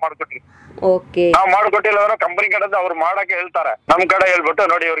ಇದೆ ಎಲ್ಲ ಮಾಡ್ಕೊಟ್ಟಿವಿ. ಓಕೆ. ನಾವ್ ಮಾಡ್ಕೊಟ್ಟಿಲ್ಲ ಅಂದ್ರೆ ಕಂಪನಿ ಕಡೆಯಿಂದ ಅವ್ರು ಮಾಡಕ್ಕೆ ಹೇಳ್ತಾರೆ. ನಮ್ ಕಡೆ ಹೇಳ್ಬಿಟ್ಟು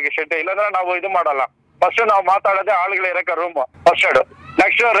ನೋಡಿ ಇವ್ರಿಗೆ ಶೆಡ್, ಇಲ್ಲಾಂದ್ರೆ ನಾವು ಇದು ಮಾಡಲ್ಲ. ಫಸ್ಟ್ ನಾವು ಮಾತಾಡೋದೇ ಆಳುಗಳು ಇರಕ್ಕೆ room first shed,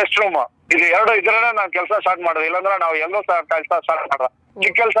 next rest room. ಇದು ಎರಡು ಇದ್ರೇ ನಾವು ಕೆಲಸ ಸ್ಟಾರ್ಟ್ ಮಾಡೋದು. ಇಲ್ಲಾಂದ್ರೆ ನಾವು ಎಲ್ಲೂ ಕೆಲಸ ಸ್ಟಾರ್ಟ್ ಮಾಡೋದು.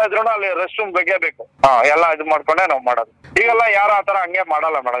 ಚಿಕ್ಕ ಕೆಲಸ ಇದ್ರು ಅಲ್ಲಿ ರೆಸ್ಟ್ ರೂಮ್ ಬೇಕೇ ಬೇಕು. ಎಲ್ಲ ಇದು ಮಾಡ್ಕೊಂಡೆ ನಾವು ಮಾಡೋದು. ಈಗೆಲ್ಲ ಯಾರು ಆತರ ಹಂಗೆ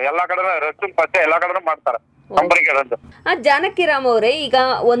ಮಾಡಲ್ಲ ಮೇಡಮ್. ಎಲ್ಲಾ ಕಡೆ ರೆಸ್ಟ್ ರೂಮ್ ಪತ್ತೆ ಎಲ್ಲಾ ಕಡೆ ಮಾಡ್ತಾರೆ ಕಂಪನಿ ಕಡೆದು. ಜಾನಕಿರಾಮ್ ಅವರೇ, ಈಗ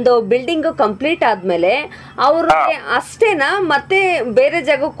ಒಂದು ಬಿಲ್ಡಿಂಗ್ ಕಂಪ್ಲೀಟ್ ಆದ್ಮೇಲೆ ಅವ್ರಿಗೆ ಅಷ್ಟೇನಾ, ಮತ್ತೆ ಬೇರೆ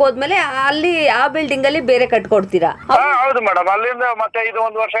ಜಾಗಕ್ಕೆ ಹೋದ್ಮೇಲೆ ಅಲ್ಲಿ ಆ ಬಿಲ್ಡಿಂಗ್ ಅಲ್ಲಿ ಬೇರೆ ಕಟ್ಕೊಡ್ತೀರಾ? ಹೌದು ಮೇಡಮ್. ಅಲ್ಲಿಂದ ಮತ್ತೆ ಇದು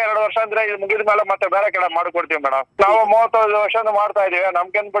 1 ವರ್ಷ 2 ವರ್ಷ ಅಂದ್ರೆ ಇದು ಮುಗಿದ ಮೇಲೆ ಮತ್ತೆ ಬೇರೆ ಕಡೆ ಮಾಡ್ಕೊಡ್ತೀವಿ ಮೇಡಮ್. ನಾವು 35 ವರ್ಷದಿಂದ ಮಾಡ್ತಾ ಇದೀವಿ.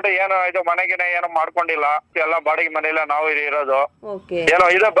 ನಮ್ಗೇನ್ಬಿಟ್ಟು ಏನು ಇದು ಮನೆಗಿನ ಏನೋ ಮಾಡ್ಕೊಂಡಿಲ್ಲ. ಎಲ್ಲ ಬಾಡಿಗೆ ಮನೆಯಲ್ಲ ನಾವು ಇರೋದು. ಏನೋ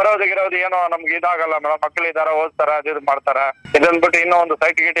ಇದು ಬರೋದಿಗಿರೋದು ಏನೋ ನಮ್ಗೆ ಇದಾಗಲ್ಲ ಮೇಡಮ್. ಮಕ್ಳು ಇದಾರ, ಓದ್ತಾರ, ಅದು ಮಾಡ್ತಾರ. ಇದನ್ಬಿಟ್ಟು ಇನ್ನೂ ಒಂದು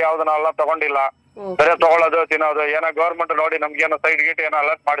ಸೈಟ್ ಗೀಟ್ ಯಾವ್ದು ನಾವೆಲ್ಲ ತಗೊಂಡಿಲ್ಲ. ಬೇರೆ ತಗೊಳ್ಳೋದು, ತಿನ್ನೋದು ಏನೋ ಗೌರ್ಮೆಂಟ್ ನೋಡಿ ನಮ್ಗೆ ಏನೋ ಸೈಟ್ ಗೀಟ್ ಏನೋ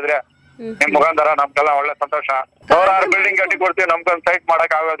ಅಲರ್ಟ್ ಮಾಡಿದ್ರೆ ನಿಮ್ ಮುಖಾಂತರ ನಮ್ಗೆಲ್ಲ ಒಳ್ಳೆ ಸಂತೋಷ. 100 ಬಿಲ್ಡಿಂಗ್ ಕಟ್ಟಿ ಕೊಡ್ತೀವಿ, ನಮ್ಗೊಂದು ಸೈಟ್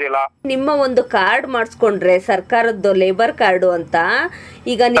ಮಾಡಕ್ ಆಗೋದಿಲ್ಲ. ನಿಮ್ಮ ಒಂದು ಕಾರ್ಡ್ ಮಾಡಿಸ್ಕೊಂಡ್ರೆ ಸರ್ಕಾರದ್ದು ಲೇಬರ್ ಕಾರ್ಡು ಅಂತ,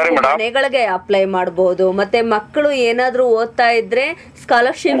 ಈಗ ನೀವು ಮನೆಗಳಿಗೆ ಅಪ್ಲೈ ಮಾಡಬಹುದು. ಮತ್ತೆ ಮಕ್ಕಳು ಏನಾದ್ರೂ ಓದ್ತಾ ಇದ್ರೆ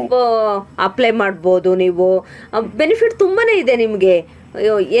ಸ್ಕಾಲರ್ಶಿಪ್ ಅಪ್ಲೈ ಮಾಡಬಹುದು. ನೀವು ಬೆನಿಫಿಟ್ ತುಂಬಾನೇ ಇದೆ ನಿಮ್ಗೆ.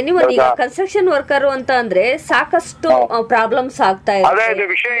 ಈಗ ಕನ್ಸ್ಟ್ರಕ್ಷನ್ ವರ್ಕರ್ ಅಂತ ಅಂದ್ರೆ ಸಾಕಷ್ಟು ಪ್ರಾಬ್ಲಮ್ಸ್ ಆಗ್ತಾ ಇದೆ. ಅದೇ ಇದು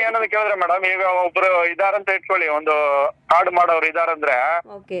ವಿಷಯ ಏನಂತ ಕೇಳಿದ್ರೆ ಮೇಡಮ್, ಈಗ ಒಬ್ರು ಇದಾರಂತ ಇಟ್ಕೊಳ್ಳಿ, ಒಂದು ಕಾರ್ಡ್ ಮಾಡೋರು ಇದಾರಂದ್ರೆ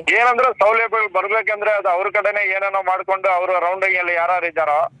ಏನಂದ್ರೆ ಸೌಲಭ್ಯ ಬರ್ಬೇಕಂದ್ರೆ ಅದು ಅವ್ರ ಕಡೆನೆ ಏನೇನೋ ಮಾಡ್ಕೊಂಡು ಅವ್ರ ರೌಂಡಿಂಗ್ ಅಲ್ಲಿ ಯಾರು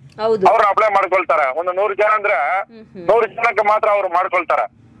ಇದ್ದಾರೋ ಅವ್ರು ಅಪ್ಲೈ ಮಾಡ್ಕೊಳ್ತಾರೆ. ಒಂದು 100 ಜನ ಅಂದ್ರೆ 100 ಜನಕ್ಕೆ ಮಾತ್ರ ಅವ್ರು ಮಾಡ್ಕೊಳ್ತಾರೆ.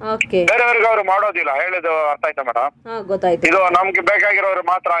 ಬೇರೆಯವ್ರಿಗೆ ಅವ್ರು ಮಾಡೋದಿಲ್ಲ. ಹೇಳಿದ್ದು ಅರ್ಥ ಆಯ್ತಾ ಮೇಡಮ್? ಇದು ನಮ್ಗೆ ಬೇಕಾಗಿರೋರು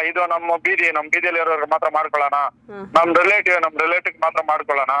ಮಾತ್ರ, ಇದು ನಮ್ಮ ಬೀದಿಯಲ್ಲಿ ಇರೋರು ಮಾತ್ರ ಮಾಡ್ಕೊಳ್ಳೋಣ, ನಮ್ ರಿಲೇಟಿವ್ ಮಾತ್ರ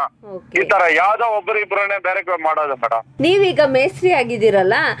ಮಾಡ್ಕೊಳ್ಳೋಣ. ಈ ತರ ಯಾವ್ದೋ ಒಬ್ಬರಿಬ್ರನ್ನೇ ಬೇರೆ ಮಾಡೋದು ಮೇಡಮ್. ನೀವೀಗ ಮೇಸ್ತ್ರಿ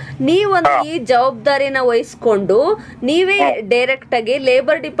ಆಗಿದ್ದೀರಲ್ಲ, ನೀವೊಂದು ಈ ಜವಾಬ್ದಾರಿನ ವಹಿಸ್ಕೊಂಡು ನೀವೇ ಡೈರೆಕ್ಟ್ ಆಗಿ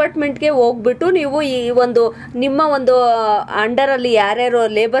ಲೇಬರ್ ಡಿಪಾರ್ಟ್ಮೆಂಟ್ಗೆ ಹೋಗ್ಬಿಟ್ಟು ನೀವು ಈ ಒಂದು ನಿಮ್ಮ ಒಂದು ಅಂಡರ್ ಅಲ್ಲಿ ಯಾರ್ಯಾರು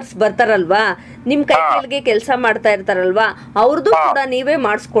ಲೇಬರ್ಸ್ ಬರ್ತಾರಲ್ವಾ, ನಿಮ್ ಕೈ ಕೆಳಗೆ ಕೆಲಸ ಮಾಡ್ತಾ ಇರ್ತಾರಲ್ವಾ, ಅವ್ರದ್ದು ಕೂಡ ನೀವೇ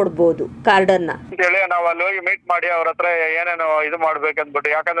ಮಾಡಿಸ್ಕೊಡ್ಬಹುದು ಕಾರ್ಡ್ ಅನ್ನ ಅಂತೇಳಿ ನಾವು ಅಲ್ಲಿ ಹೋಗಿ ಮೀಟ್ ಮಾಡಿ ಅವ್ರ ಹತ್ರ ಏನೇನು ಇದು ಮಾಡ್ಬೇಕಂದ್ಬಿಟ್ಟು.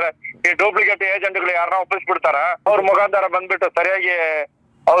 ಯಾಕಂದ್ರೆ ಈ ಡೂಪ್ಲಿಕೇಟ್ ಏಜೆಂಟ್ಗಳು ಯಾರನ್ನ ಒಪ್ಪಿಸ್ಬಿಡ್ತಾರ, ಅವ್ರ ಮುಖಾಂತರ ಬಂದ್ಬಿಟ್ಟು ಸರಿಯಾಗಿ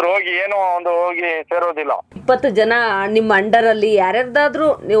ಅವ್ರು ಹೋಗಿ ಏನೋ ಒಂದು ಹೋಗಿ ಸೇರೋದಿಲ್ಲ. 20 ಜನ ನಿಮ್ಮ ಅಂಡರ್ ಅಲ್ಲಿ ಯಾರ್ಯಾರ್ದಾದ್ರು,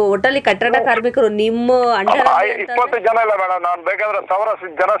 ನೀವು ಒಟ್ಟಲ್ಲಿ ಕಟ್ಟಡ ಕಾರ್ಮಿಕರು ನಿಮ್ಮ ಅಂಡರ್ 20 ಜನ ಇಲ್ಲ ಮೇಡಮ್. ನಾನ್ ಬೇಕಾದ್ರೆ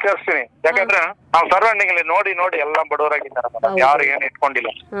 1000 ಜನ ಸೇರ್ಸ್ತೀನಿ. ಯಾಕಂದ್ರೆ ನಾವು ಸರೌಂಡಿಂಗ್ ಅಲ್ಲಿ ನೋಡಿ ಎಲ್ಲ ಬಡವರಾಗಿದ್ದಾರೆ ಮೇಡಮ್. ಯಾರು ಏನು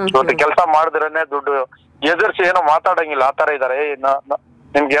ಇಟ್ಕೊಂಡಿಲ್ಲ. ಇವತ್ತು ಕೆಲಸ ಮಾಡಿದ್ರೇನೆ ದುಡ್ಡು ಎದುರ್ಸಿ ಏನೋ ಮಾತಾಡಂಗಿಲ್ಲ. ಆತರ ಇದಾರೆ.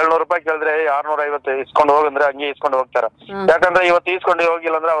 ನಿಮ್ಗೆ 700 ರೂಪಾಯಿ ಕೇಳಿದ್ರೆ 650 ಇಸ್ಕೊಂಡು ಹೋಗಂದ್ರೆ ಹಂಗೆ ಇಸ್ಕೊಂಡು ಹೋಗ್ತಾರೆ. ಯಾಕಂದ್ರೆ ಇವತ್ತು ಇಸ್ಕೊಂಡು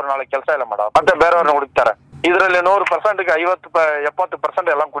ಹೋಗಿಲ್ಲ ಅಂದ್ರೆ ಅವ್ರು ನಾಳೆ ಕೆಲಸ ಇಲ್ಲ ಮೇಡಮ್. ಮತ್ತೆ ಬೇರೆಯವ್ರನ್ನ ಹುಡುಕ್ತಾರೆ. ಇದ್ರಲ್ಲಿ 100% 50-70%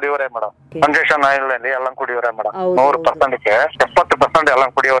 ಎಲ್ಲ ಕುಡಿಯೋರೆ ಮೇಡಮ್. ಕನ್ಸ್ಟ್ರಕ್ಷನ್ ಎಲ್ಲ ಕುಡಿಯೋರೆ ಮೇಡಮ್. 100%ಗೆ 70% ಎಲ್ಲ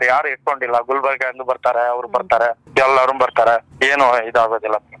ಕುಡಿಯೋರು. ಯಾರು ಇಟ್ಕೊಂಡಿಲ್ಲ. ಗುಲ್ಬರ್ಗ ಎಂದು ಬರ್ತಾರೆ, ಅವ್ರು ಬರ್ತಾರೆ, ಎಲ್ಲರೂ ಬರ್ತಾರೆ. ಏನು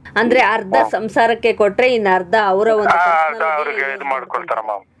ಇದಾಗೋದಿಲ್ಲ. ಅಂದ್ರೆ ಅರ್ಧ ಸಂಸಾರಕ್ಕೆ ಕೊಟ್ರೆ ಇನ್ನು ಅರ್ಧ ಅವರ ಅವ್ರಿಗೆ ಇದು ಮಾಡ್ಕೊಳ್ತಾರ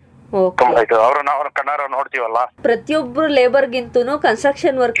ಮ್ಯಾಮ್. ನೋಡ್ತೀವಲ್ಲ, ಪ್ರತಿಯೊಬ್ರು ಲೇಬರ್ಗಿಂತೂ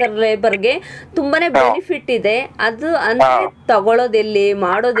ಕನ್ಸ್ಟ್ರಕ್ಷನ್ ವರ್ಕರ್ ಲೇಬರ್ಗೆ ತುಂಬಾನೇ ಬೆನಿಫಿಟ್ ಇದೆ. ಅದು ಅಂದ್ರೆ ತಗೊಳ್ಳೋದೆಲ್ಲಿ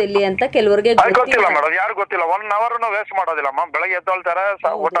ಮಾಡೋದೆಲ್ಲಿ ಅಂತ ಕೆಲವರಿಗೆ ಗೊತ್ತಿಲ್ಲ ಮೇಡಮ್. ಯಾರು ಗೊತ್ತಿಲ್ಲ. 1 ಅವರ್ ವೇಸ್ಟ್ ಮಾಡೋದಿಲ್ಲ ಮ್ಯಾಮ್. ಬೆಳಗ್ಗೆ ಎದ್ದೊಳ್ತಾರೆ,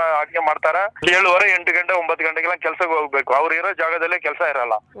 ಊಟ ಅಡಿಗೆ ಮಾಡ್ತಾರೆ. 7:30 8 ಗಂಟೆ 9 ಗಂಟೆಗೆಲ್ಲ ಕೆಲ್ಸಕ್ಕೆ ಹೋಗ್ಬೇಕು. ಅವ್ರು ಇರೋ ಜಾಗದಲ್ಲಿ ಕೆಲಸ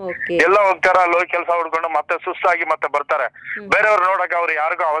ಇರಲ್ಲ. ಎಲ್ಲ ಹೋಗ್ತಾರ, ಅಲ್ಲಿ ಹೋಗಿ ಕೆಲಸ ಹುಡ್ಕೊಂಡು ಮತ್ತೆ ಸುಸ್ತಾಗಿ ಮತ್ತೆ ಬರ್ತಾರೆ. ಬೇರೆಯವ್ರು ನೋಡಕ್ಕೆ ಅವ್ರು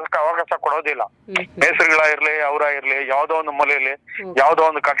ಯಾರಿಗೂ ಅವಕಾಶ ಕೊಡೋದಿಲ್ಲ. ಮೇಸ್ತ್ರಿಗಳಾಗಿರ್ಲಿ, ಅವರ ಇರ್ಲಿ, ಯಾವ್ದೋ ಒಂದು ಮೂಲೆಯಲ್ಲಿ ಯಾವ್ದೋ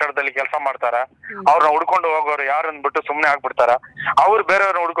ಒಂದು ಕಟ್ಟಡದಲ್ಲಿ ಕೆಲಸ ಮಾಡ್ತಾರೆ. ಅವ್ರನ್ನ ಹುಡ್ಕೊಂಡು ಹೋಗೋರು ಯಾರು ಅಂದ್ಬಿಟ್ಟು ಸುಮ್ನೆ ಆಗ್ಬಿಡ್ತಾರ. ಅವ್ರು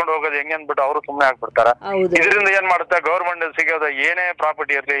ಬೇರೆಯವ್ರನ್ನ ಹುಡ್ಕೊಂಡು ಹೋಗೋದು ಹೆಂಗೆ ಅಂದ್ಬಿಟ್ಟು ಅವರು ಸುಮ್ನೆ ಆಗ್ಬಿಡ್ತಾರ. ಇದರಿಂದ ಏನ್ ಮಾಡುತ್ತೆ, ಗೌರ್ಮೆಂಟ್ ಸಿಗೋದು ಏನೇ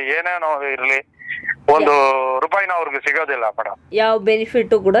ಪ್ರಾಪರ್ಟಿ ಇರ್ಲಿ, ಏನೇನೋ ಇರ್ಲಿ, 1 ರೂಪಾಯಿನ ಅವ್ರಿಗೆ ಸಿಗೋದಿಲ್ಲ ಮೇಡಮ್. ಯಾವ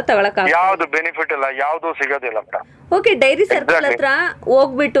ಬೆನಿಫಿಟ್ ಕೂಡ ತಗೊಳಕ್ ಯಾವ್ದು ಬೆನಿಫಿಟ್ ಇಲ್ಲ, ಯಾವ್ದು ಸಿಗೋದಿಲ್ಲ ಮೇಡಮ್. ಓಕೆ, ಡೈರಿ ಸರ್ಕಲ್ ಹತ್ರ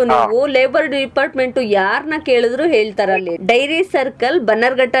ಹೋಗ್ಬಿಟ್ಟು ನೀವು ಲೇಬರ್ ಡಿಪಾರ್ಟ್ಮೆಂಟ್ ಯಾರನ್ನ ಕೇಳಿದ್ರು ಹೇಳ್ತಾರ. ಅಲ್ಲಿ ಡೈರಿ ಸರ್ಕಲ್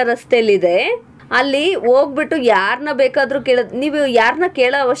ಬನ್ನರ್ಘಟ್ಟ ರಸ್ತೆಯಲ್ಲಿದೆ. ಅಲ್ಲಿ ಹೋಗ್ಬಿಟ್ಟು ಯಾರನ್ನ ಬೇಕಾದ್ರೂ ನೀವು ಯಾರನ್ನ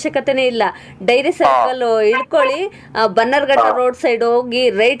ಕೇಳೋ ಅವಶ್ಯಕತೆನೇ ಇಲ್ಲ. ಡೈರಿ ಸರ್ಕಲ್ ಇಳ್ಕೊಳ್ಳಿ, ಬನ್ನರ್ಘಟ್ಟ ರೋಡ್ ಸೈಡ್ ಹೋಗಿ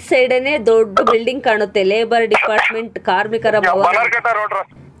ರೈಟ್ ಸೈಡೇನೆ ದೊಡ್ಡ ಬಿಲ್ಡಿಂಗ್ ಕಾಣುತ್ತೆ, ಲೇಬರ್ ಡಿಪಾರ್ಟ್ಮೆಂಟ್ ಕಾರ್ಮಿಕರ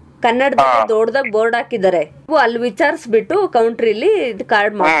ಕನ್ನಡದಲ್ಲಿ ದೊಡ್ಡದಾಗ ಬೋರ್ಡ್ ಹಾಕಿದ್ದಾರೆ. ಅಲ್ಲಿ ವಿಚಾರಿಸ್ಬಿಟ್ಟು ಕೌಂಟ್ರಿಲಿ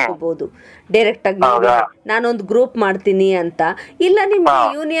ಕಾರ್ಡ್ ಮಾಡ್ಕೋಬಹುದು ಡೈರೆಕ್ಟ್ ಆಗಿ. ನಾನೊಂದು ಗ್ರೂಪ್ ಮಾಡ್ತೀನಿ ಅಂತ, ಇಲ್ಲ ನಿಮ್ಗೆ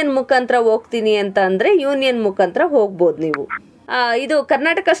ಯೂನಿಯನ್ ಮುಖಾಂತರ ಹೋಗ್ತೀನಿ ಅಂತ ಅಂದ್ರೆ ಯೂನಿಯನ್ ಮುಖಾಂತರ ಹೋಗ್ಬೋದು ನೀವು. ಇದು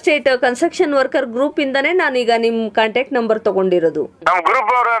Karnataka state construction worker group ಇಂದಾನೇ ನಾನೀಗ ನಿಮ್ ಕಾಂಟ್ಯಾಕ್ಟ್ ನಂಬರ್ ತಗೊಂಡಿರೋದು. ನಮ್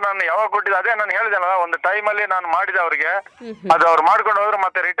ಗ್ರೂಪ್ ಅವರು ನಾನು ಯಾವಾಗ ಕೊಟ್ಟಿದ್ದೆ ಅದೇ ನಾನು ಹೇಳಿದೆಲ್ಲ, ಒಂದು ಟೈಮ್ ಅಲ್ಲಿ ನಾನು ಮಾಡಿದೆ ಅವ್ರಿಗೆ, ಅದು ಅವ್ರು ಮಾಡ್ಕೊಂಡು ಹೋದ್ರು.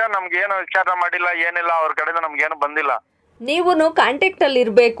 ಮತ್ತೆ ರಿಟರ್ನ್ ನಮ್ಗೆ ಏನು ವಿಚಾರ ಮಾಡಿಲ್ಲ, ಏನಿಲ್ಲ, ಅವ್ರ ಕಡೆಯಿಂದ ನಮ್ಗೆ ಏನು ಬಂದಿಲ್ಲ. ನೀವುನು ಕಾಂಟ್ಯಾಕ್ಟ್ ಅಲ್ಲಿ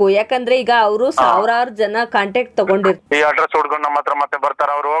ಇರ್ಬೇಕು, ಯಾಕಂದ್ರೆ ಈಗ ಅವರು ಸಾವಿರಾರು ಜನ ಕಾಂಟ್ಯಾಕ್ಟ್ ತಗೊಂಡಿರ್ತಾರೆ. ಈ ಅಡ್ರೆಸ್ ಹುಡ್ಕೊಂಡು ನಮ್ಮ ಹತ್ರ ಮತ್ತೆ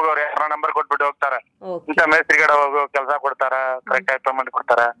ಬರ್ತಾರೆ, ಅವ್ರು ಹೋಗೋರು ಯಾರ ನಂಬರ್ ಕೊಟ್ಬಿಟ್ಟು ಹೋಗ್ತಾರೆ. ಇಂತ ಮೇಸ್ತ್ರಿ ಕಡೆ ಹೋಗೋ ಕೆಲಸ ಕೊಡ್ತಾರೆ, ಕರೆಕ್ಟ್ ಆಗಿ ಪೇಮೆಂಟ್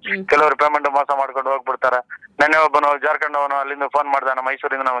ಕೊಡ್ತಾರೆ. ಕೆಲವರು ಪೇಮೆಂಟ್ ಮೋಸ ಮಾಡ್ಕೊಂಡು ಹೋಗ್ಬಿಡ್ತಾರೆ. ನೆನ್ನೆ ಒಬ್ಬನು ಜಾರ್ಖಂಡ್ ಅವನು ಅಲ್ಲಿಂದ ಫೋನ್ ಮಾಡ್ದ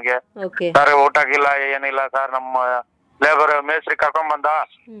ಮೈಸೂರಿಂದ ನಮಗೆ, ಸರ್ ಊಟ ಆಗಿಲ್ಲ ಏನಿಲ್ಲ ಸರ್, ನಮ್ಮ ಲೇಬರ್ ಮೇಸ್ತ್ರಿ ಕರ್ಕೊಂಡ್ ಬಂದ,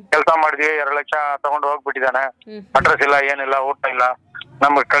 ಕೆಲಸ ಮಾಡಿದ್ವಿ, 2 ಲಕ್ಷ ತಗೊಂಡು ಹೋಗ್ಬಿಟ್ಟಿದ್ದಾನೆ, ಅಡ್ರೆಸ್ ಇಲ್ಲ ಏನಿಲ್ಲ, ಊಟ ಇಲ್ಲ,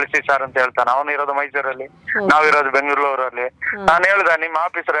 ನಮ್ಗೆ ಕಳಿಸಿ ಸರ್ ಅಂತ ಹೇಳ್ತಾನೆ. ಅವನು ಇರೋದು ಮೈಸೂರಲ್ಲಿ, ನಾವಿರೋದು ಬೆಂಗಳೂರಲ್ಲಿ. ನಾನು ಹೇಳ್ದೆ ನಿಮ್ಮ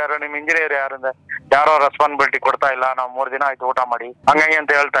ಆಫೀಸರ್ ಯಾರು, ನಿಮ್ ಇಂಜಿನಿಯರ್ ಯಾರು ಅಂದ್ರೆ, ಯಾರೋ ರೆಸ್ಪಾನ್ಸಿಬಿಲಿಟಿ ಕೊಡ್ತಾ ಇಲ್ಲ, ನಾವು 3 ದಿನ ಆಯ್ತು ಊಟ ಮಾಡಿ ಹಂಗಂಗೆ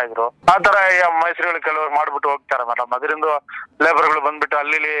ಅಂತ ಹೇಳ್ತಾ ಇದ್ರು. ಆತರ ಮೈಸೂರುಗಳು ಕೆಲವರು ಮಾಡ್ಬಿಟ್ಟು ಹೋಗ್ತಾರೆ ಮೇಡಮ್. ಅದರಿಂದ ಲೇಬರ್ಗಳು ಬಂದ್ಬಿಟ್ಟು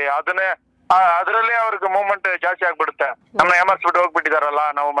ಅಲ್ಲಿ ಅದನ್ನೇ ಅದ್ರಲ್ಲಿ ಅವ್ರಿಗೆ ಮೂವ್ಮೆಂಟ್ ಜಾಸ್ತಿ ಆಗ್ಬಿಡುತ್ತೆ. ನಮ್ಮನ್ನ ಎಮರ್ಸ್ಬಿಟ್ಟು ಹೋಗ್ಬಿಟ್ಟಿದಾರಲ್ಲ,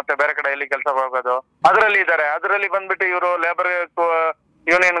 ನಾವು ಮತ್ತೆ ಬೇರೆ ಕಡೆ ಎಲ್ಲಿ ಕೆಲಸ ಹೋಗೋದು ಅದ್ರಲ್ಲಿ ಇದಾರೆ. ಅದ್ರಲ್ಲಿ ಬಂದ್ಬಿಟ್ಟು ಇವರು ಲೇಬರ್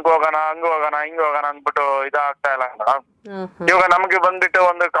ಯೂನಿಯನ್ಗೆ ಹೋಗೋಣ, ಹಂಗ ಹೋಗೋಣ, ಹಿಂಗ್ ಹೋಗೋಣ ಅಂದ್ಬಿಟ್ಟು ಇದಾಗ್ತಾ ಇಲ್ಲ ಮೇಡಮ್. ಇವಾಗ ನಮ್ಗೆ ಬಂದ್ಬಿಟ್ಟು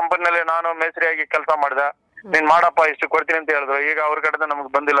ಒಂದು ಕಂಪನಿನಲ್ಲಿ ನಾನು ಮೇಸ್ತ್ರಿಯಾಗಿ ಕೆಲಸ ಮಾಡಿದೆ, ನೀನ್ ಮಾಡಪ್ಪ ಇಷ್ಟು ಕೊಡ್ತೀನಿ ಅಂತ ಹೇಳಿದ್ರು. ಈಗ ಅವ್ರ ಕಡೆ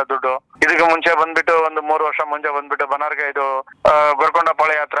ನಮ್ಗೆ ಬಂದಿಲ್ಲ ದುಡ್ಡು. ಇದಕ್ಕೆ ಮುಂಚೆ ಬಂದ್ಬಿಟ್ಟು ಒಂದು 3 ವರ್ಷ ಮುಂಚೆ ಬಂದ್ಬಿಟ್ಟು ಬನಾರ್ಗೆ ಇದು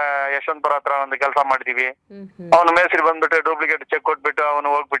ಗೊರಕೊಂಡಪಾಳ್ಯ ಹತ್ರ ಯಶವಂತಪುರ ಹತ್ರ ಒಂದು ಕೆಲಸ ಮಾಡಿದೀವಿ. ಅವನು ಮೇಸ್ತ್ರಿ ಬಂದ್ಬಿಟ್ಟು ಡೂಪ್ಲಿಕೇಟ್ ಚೆಕ್ ಕೊಟ್ಬಿಟ್ಟು ಅವನು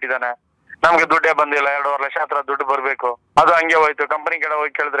ಹೋಗ್ಬಿಟ್ಟಿದ್ದಾನೆ. ನಮ್ಗೆ ದುಡ್ಡೇ ಬಂದಿಲ್ಲ, 2.5 ಲಕ್ಷ ಹತ್ರ ದುಡ್ಡು ಬರ್ಬೇಕು. ಅದು ಹಂಗೆ ಹೋಯ್ತು. ಕಂಪನಿ ಕಡೆ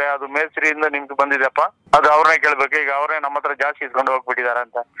ಹೋಗಿ ಕೇಳಿದ್ರೆ ಅದು ಮೇಸ್ತ್ರಿಯಿಂದ ನಿಮ್ಗೆ ಬಂದಿದೆಪ್ಪ, ಅದು ಅವ್ರನ್ನೇ ಕೇಳ್ಬೇಕು. ಈಗ ಅವ್ರೇ ನಮ್ಮ ಹತ್ರ ಜಾಸ್ತಿ ಇಸ್ಕೊಂಡು ಹೋಗ್ಬಿಟ್ಟಿದಾರೆ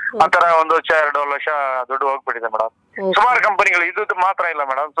ಅಂತ. ಆತರ 1 ವರ್ಷ 2 ಲಕ್ಷ ದುಡ್ಡು ಹೋಗ್ಬಿಟ್ಟಿದೆ ಮೇಡಮ್. ಸುಮಾರು ಕಂಪನಿಗಳು, ಇದು ಮಾತ್ರ ಇಲ್ಲ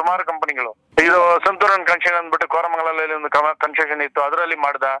ಮೇಡಮ್, ಸುಮಾರು ಕಂಪನಿಗಳು. ಇದು ಸಂತೂರನ್ ಕನ್ಸ್ಟ್ರಕ್ಷನ್ ಅಂದ್ಬಿಟ್ಟು ಕೋರಮಂಗಲಲ್ಲಿ ಒಂದು ಕನ್ಸ್ಟ್ರಕ್ಷನ್ ಇತ್ತು, ಅದರಲ್ಲಿ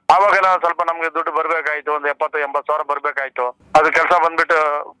ಮಾಡ್ದ. ಆವಾಗೆಲ್ಲ ಸ್ವಲ್ಪ ನಮ್ಗೆ ದುಡ್ಡು ಬರ್ಬೇಕಾಯ್ತು, ಒಂದು 70-80 ಸಾವಿರ ಬರ್ಬೇಕಾಯ್ತು. ಅದು ಕೆಲಸ ಬಂದ್ಬಿಟ್ಟು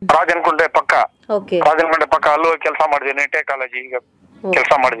ರಾಜನಕುಂಟೆ ಪಕ್ಕ, ಅಲ್ಲೂ ಕೆಲಸ ಮಾಡಿದ್ವಿ. ನೆಟ್ಟೆ ಕಾಲೇಜ್ ಈಗ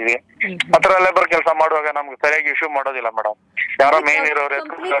ಕೆಲಸ ಮಾಡಿದ್ವಿ. ಆತರ ಲೇಬರ್ ಕೆಲಸ ಮಾಡುವಾಗ ನಮ್ಗೆ ಸರಿಯಾಗಿ ಇಶ್ಯೂ ಮಾಡೋದಿಲ್ಲ ಮೇಡಮ್. ಯಾರೋ ಮೇನ್ ಇರೋರು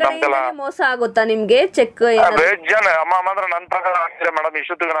ನಮ್ಗೆಲ್ಲ ಮೋಸ ಆಗುತ್ತಾ ನಿಮ್ಗೆ ಚೆಕ್? ಜನ ಅಮ್ಮ ಮಾತ್ರ ನನ್ ಪ್ರಕಾರ ಆಗ್ತಿದೆ ಮೇಡಮ್.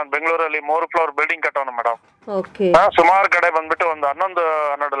 ಇಷ್ಟೊತ್ತಿಗೆ ನಾನು ಬೆಂಗಳೂರಲ್ಲಿ 3 ಫ್ಲೋರ್ ಬಿಲ್ಡಿಂಗ್ ಕಟ್ಟೋನು ಮೇಡಮ್. ಸುಮಾರು ಕಡೆ ಬಂದ್ಬಿಟ್ಟು ಒಂದು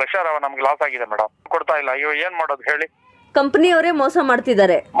 11-12 ಲಕ್ಷ ನಮ್ಗೆ ಲಾಸ್ ಆಗಿದೆ ಮೇಡಮ್. ಕೊಡ್ತಾ ಇಲ್ಲ. ಇವ್ ಏನ್ ಮಾಡೋದು ಹೇಳಿ? ಕಂಪನಿಯವರೇ ಮೋಸ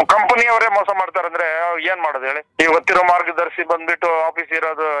ಮಾಡ್ತಿದ್ದಾರೆ. ಕಂಪನಿಯವರೇ ಮೋಸ ಮಾಡ್ತಾರೆ ಅಂದ್ರೆ ಏನ್ ಮಾಡೋದು ಹೇಳಿ? ಈಗ ಗೊತ್ತಿರೋ ಮಾರ್ಗದರ್ಶಿ ಬಂದ್ಬಿಟ್ಟು ಆಫೀಸ್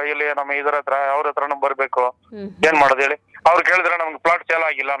ಇರೋದು ಇಲ್ಲಿ ನಮ್ಮ ಇದ್ರ ಹತ್ರ, ಅವ್ರ ಹತ್ರನೂ ಬರ್ಬೇಕು. ಏನ್ ಮಾಡೋದು ಹೇಳಿ? ಅವ್ರು ಕೇಳಿದ್ರೆ ನಮ್ಗೆ ಪ್ಲಾಟ್ ಸೇಲ್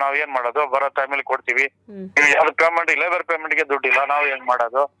ಆಗಿಲ್ಲ, ನಾವ್ ಏನ್ ಮಾಡೋದು? ಬರೋ ಟೈಮಲ್ಲಿ ಕೊಡ್ತೀವಿ. ಯಾವ್ದು ಪೇಮೆಂಟ್, ಲೇಬರ್ ಪೇಮೆಂಟ್ ಗೆ ದುಡ್ಡಿಲ್ಲ, ನಾವ್ ಏನ್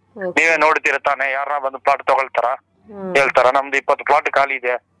ಮಾಡೋದು? ನೀವೇ ನೋಡ್ತೀರ ತಾನೆ, ಯಾರನ್ನ ಬಂದು ಪ್ಲಾಟ್ ತಗೊಳ್ತಾರ? ಹೇಳ್ತಾರ ನಮ್ದು 20 ಪ್ಲಾಟ್ ಖಾಲಿ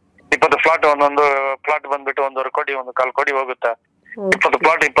ಇದೆ. 20 ಪ್ಲಾಟ್, ಒಂದೊಂದು ಪ್ಲಾಟ್ ಬಂದ್ಬಿಟ್ಟು 1.25 ಕೋಟಿ, 1.25 ಕೋಟಿ ಹೋಗುತ್ತೆ. 20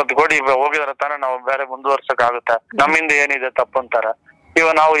 ಪ್ಲಾಟ್ 20 ಕೋಟಿ ಹೋಗಿದಾರೆ ತಾನೆ, ನಾವು ಬೇರೆ ಮುಂದುವರ್ಸಕ್ ಆಗುತ್ತೆ? ನಮ್ಮಿಂದ ಏನಿದೆ ತಪ್ಪು ಅಂತಾರ.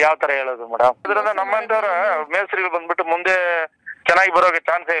 ಇವಾಗ ನಾವು ಯಾವ ತರ ಹೇಳೋದು ಮೇಡಮ್? ಅದರಿಂದ ನಮ್ಮಂತವ್ರ ಮೇಸ್ತ್ರಿಗಳು ಬಂದ್ಬಿಟ್ಟು ಮುಂದೆ ಚೆನ್ನಾಗಿ ಬರೋಕೆ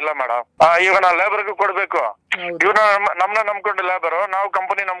ಚಾನ್ಸೇ ಇಲ್ಲ ಮೇಡಮ್. ಈಗ ನಾವು ಲೇಬರ್ಗೂ ಕೊಡ್ಬೇಕು. ಇವ್ನ ನಮ್ನ ನಂಬ್ಕೊಂಡು ಲೇಬರ್, ನಾವು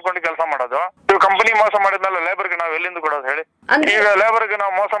ಕಂಪನಿ ನಂಬ್ಕೊಂಡು ಕೆಲಸ ಮಾಡೋದು. ಇವ್ ಕಂಪನಿ ಮೋಸ ಮಾಡಿದ್ಮೇಲೆ ಲೇಬರ್ಗೆ ನಾವ್ ಎಲ್ಲಿಂದ ಕೊಡೋದು ಹೇಳಿ? ಈಗ ಲೇಬರ್ಗೆ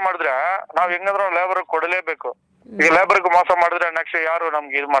ನಾವು ಮೋಸ ಮಾಡಿದ್ರೆ ನಾವ್ ಹೆಂಗಂದ್ರೂ ಲೇಬರ್ ಕೊಡಲೇಬೇಕು. ಈಗ ಲೇಬರ್ಗೆ ಮೋಸ ಮಾಡಿದ್ರೆ ನೆಕ್ಸ್ಟ್ ಯಾರು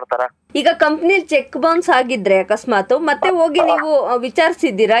ನಮ್ಗೆ ಇದು ಮಾಡ್ತಾರ? ಈಗ ಕಂಪ್ನಿಲಿ ಚೆಕ್ ಬೌನ್ಸ್ ಆಗಿದ್ರೆ ಅಕಸ್ಮಾತ್ ಮತ್ತೆ ಹೋಗಿ ನೀವು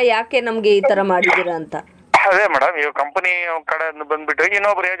ವಿಚಾರಿಸಿದ್ದೀರಾ ಯಾಕೆ ನಮ್ಗೆ ಈ ತರ ಮಾಡಿದೀರಾ ಅಂತ? ಅದೇ ಮೇಡಮ್, ಇವ್ ಕಂಪನಿ ಕಡೆ ಬಂದ್ಬಿಟ್ಟು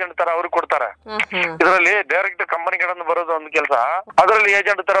ಇನ್ನೊಬ್ರು ಏಜೆಂಟ್ ತರ ಅವ್ರು ಕೊಡ್ತಾರೆ. ಇದರಲ್ಲಿ ಡೈರೆಕ್ಟ್ ಕಂಪನಿ ಕಡೆ ಬರೋದು ಒಂದು ಕೆಲಸ, ಅದರಲ್ಲಿ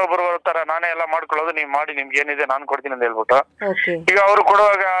ಏಜೆಂಟ್ ತರ ಒಬ್ಬರು ಬರ್ತಾರೆ, ನಾನೇ ಎಲ್ಲ ಮಾಡ್ಕೊಳ್ಳೋದು, ನೀವ್ ಮಾಡಿ, ನಿಮ್ಗೆ ಏನಿದೆ ನಾನು ಕೊಡ್ತೀನಿ ಅಂತ ಹೇಳ್ಬಿಟ್ಟು. ಈಗ ಅವ್ರು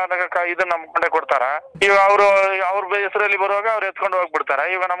ಕೊಡುವಾಗ ಇದನ್ನ ನಂಬ್ಕೊಂಡೆ ಕೊಡ್ತಾರ. ಈಗ ಅವ್ರ ಹೆಸರಲ್ಲಿ ಬರುವಾಗ ಅವ್ರು ಎತ್ಕೊಂಡು ಹೋಗ್ಬಿಡ್ತಾರೆ.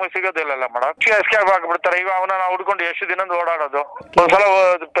 ಈಗ ನಮಗೆ ಸಿಗೋದಿಲ್ಲ ಮೇಡಮ್, ಎಸ್ಕೇಪ್ ಆಗ್ಬಿಡ್ತಾರೆ. ಈಗ ಅವನ ಹುಡ್ಕೊಂಡು ಎಷ್ಟು ದಿನ ಓಡಾಡೋದು? ಒಂದ್ಸಲ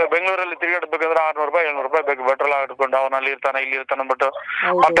ಬೆಂಗಳೂರಲ್ಲಿ ತಿರುಗಾಡ್ಬೇಕಂದ್ರೆ 600 ರೂಪಾಯಿ 700 ರೂಪಾಯಿ ಬೇಕು ಪೆಟ್ರೋಲ್ ಹಾಕೊಂಡು. ಅವನಲ್ಲಿ ಇರ್ತಾನೆ, ಇಲ್ಲಿ ಇರ್ತಾನೆ ಅಂದ್ಬಿಟ್ಟು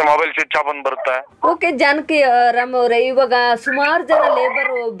ಮತ್ತೆ ಮೊಬೈಲ್ ಸ್ವಿಚ್ ಆಫ್ ಬಂದ್ ಬರುತ್ತೆ. ಓಕೆ ಜಾನಕಿ ರಾಮ್ ಅವ್ರೆ, ಇವಾಗ ಸುಮಾರು ಜನ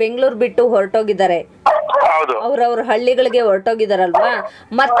ಲೇಬರ್ ಬೆಂಗಳೂರು ಬಿಟ್ಟು ಹೊರಟೋಗಿದ್ದಾರೆ, ಅವ್ರವ್ರ ಹಳ್ಳಿಗಳಿಗೆ ಹೊರಟೋಗಿದಾರಲ್ವಾ?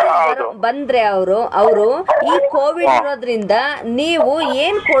 ಮತ್ತೆ ಬಂದ್ರೆ ಅವರು ಈ ಕೋವಿಡ್ ಇರೋದ್ರಿಂದ ನೀವು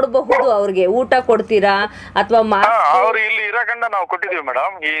ಏನ್ ಕೊಡಬಹುದು? ಅವ್ರಿಗೆ ಊಟ ಕೊಡ್ತೀರಾ ಅಥವಾ ಅವ್ರು ಇಲ್ಲಿ ಇರೋಕಂಡ ನಾವು ಕೊಟ್ಟಿದೀವಿ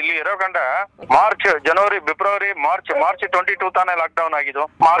ಮೇಡಮ್. ಇಲ್ಲಿ ಇರೋಕಂಡ ಮಾರ್ಚ್, ಜನವರಿ, ಫೆಬ್ರವರಿ, ಮಾರ್ಚ್ 22 ತಾನೇ ಲಾಕ್ ಡೌನ್ ಆಗಿದ್ದು.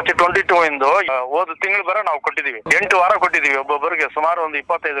 ಮಾರ್ಚ್ 22 ಇಂದ ಹೋದ ತಿಂಗಳು ಬರ ನಾವು ಕೊಟ್ಟಿದೀವಿ. 8 ವಾರ ಕೊಟ್ಟಿದೀವಿ. ಒಬ್ಬೊಬ್ಬರಿಗೆ ಸುಮಾರು ಒಂದು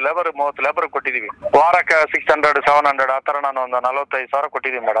 25 ಲೇಬರ್ 30 ಲೇಬರ್ ಕೊಟ್ಟಿದೀವಿ. ವಾರಕ್ಕೆ 600-700 ಆತರ ನಾನು ಒಂದು 45 ಸಾವಿರ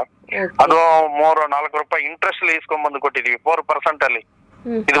ಕೊಟ್ಟಿದೀವಿ ಮೇಡಮ್. ಅದು 3-4 ರೂಪಾಯಿ ಇಂಟ್ರೆಸ್ಟ್ ಇಸ್ಕೊಂಡ್ ಬಂದು ಕೊಟ್ಟಿದೀವಿ 4% ಅಲ್ಲಿ.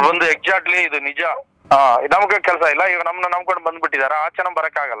 ಇದು ಬಂದು ಎಕ್ಸಾಕ್ಟ್ಲಿ ಇದು ನಿಜ. ನಮ್ಗೆ ಕೆಲಸ ಇಲ್ಲ. ಈಗ ನಮ್ನ ನಂಬ್ಕೊಂಡು ಬಂದ್ಬಿಟ್ಟಿದಾರೆ. ಆಚೆ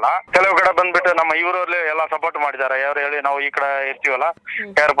ಬರಕ್ ಆಗಲ್ಲ. ಕೆಲವು ಕಡೆ ಬಂದ್ಬಿಟ್ಟು ನಮ್ಮ ಇವರಲ್ಲಿ ಎಲ್ಲ ಸಪೋರ್ಟ್ ಮಾಡಿದ್ದಾರೆ. ಯಾರು ಹೇಳಿ, ನಾವು ಈ ಕಡೆ ಇರ್ತೀವಲ್ಲ,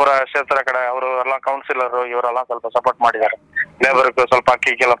 ಕೇರ್ಪುರ ಕ್ಷೇತ್ರ ಕಡೆ, ಅವರು ಎಲ್ಲ ಕೌನ್ಸಿಲರ್ ಇವರೆಲ್ಲ ಸ್ವಲ್ಪ ಸಪೋರ್ಟ್ ಮಾಡಿದ್ದಾರೆ. ಲೇಬರ್ ಸ್ವಲ್ಪ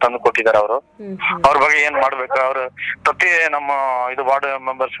ಅಕ್ಕಿಗೆಲ್ಲ ತಂದು ಕೊಟ್ಟಿದ್ದಾರೆ. ಅವರು ಅವ್ರ ಬಗ್ಗೆ ಏನ್ ಮಾಡ್ಬೇಕು, ಅವ್ರು ಪ್ರತಿ ನಮ್ಮ ಇದು ವಾರ್ಡ್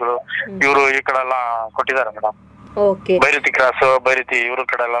ಮೆಂಬರ್ಸ್ಗಳು ಇವರು ಈ ಕಡೆ ಎಲ್ಲ ಕೊಟ್ಟಿದ್ದಾರೆ ಮೇಡಮ್. ಬೈರತಿ ಕ್ರಾಸ್, ಬೈರತಿ ಇವ್ರ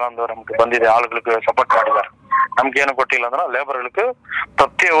ಕಡೆ ಎಲ್ಲ ಒಂದು ನಮ್ಗೆ ಬಂದಿದೆ. ಆಳುಗಳಿಗೆ ಸಪೋರ್ಟ್ ಮಾಡಿದ್ದಾರೆ. ನಮ್ಗೇನು ಕೊಟ್ಟಿಲ್ಲ ಅಂದ್ರೆ ಲೇಬರ್ಗಳಿಗೆ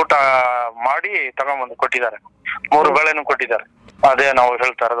ಪ್ರತಿ ಊಟ ಮಾಡಿ ತಗೊಂಡ್ಬಂದು ಕೊಟ್ಟಿದ್ದಾರೆ. 3 ಬೇಳೆನೂ ಕೊಟ್ಟಿದ್ದಾರೆ. ಅದೇ ನಾವು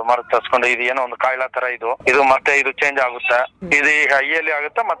ಹೇಳ್ತಾ ಇರೋದು, ಮರ ತರ್ಸ್ಕೊಂಡು ಇದು ಏನೋ ಒಂದು ಕಾಯಿಲೆ ತರ ಇದು ಮತ್ತೆ ಇದು ಚೇಂಜ್ ಆಗುತ್ತೆ, ಇದು ಹೈಯಲ್ಲಿ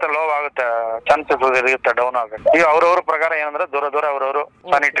ಆಗುತ್ತೆ ಮತ್ತೆ ಲೋ ಆಗುತ್ತೆ, ಚಾನ್ಸಸ್ ಇರುತ್ತೆ ಡೌನ್ ಆಗುತ್ತೆ. ಈಗ ಅವ್ರವ್ರ ಪ್ರಕಾರ ಏನಂದ್ರೆ ದೂರ ಅವ್ರವ್ರು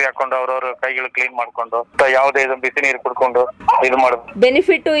ಸ್ಯಾನಿಟರಿ ಹಾಕೊಂಡು ಅವ್ರವ್ರ ಕೈಗಳು ಕ್ಲೀನ್ ಮಾಡ್ಕೊಂಡು ಯಾವುದೇ ಇದು ಬಿಸಿ ನೀರು ಕುಡ್ಕೊಂಡು ಇದು ಮಾಡೋದು.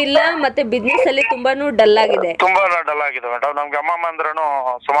 ಬೆನಿಫಿಟ್ ಇಲ್ಲ, ಮತ್ತೆ ಬಿಸ್ನೆಸ್ ಅಲ್ಲಿ ತುಂಬಾನು ಡಲ್ ಆಗಿದೆ, ತುಂಬಾ ಡಲ್ ಆಗಿದೆ ಮೇಡಮ್. ನಮ್ಗೆ ಅಮ್ಮಮ್ಮ ಅಂದ್ರೂ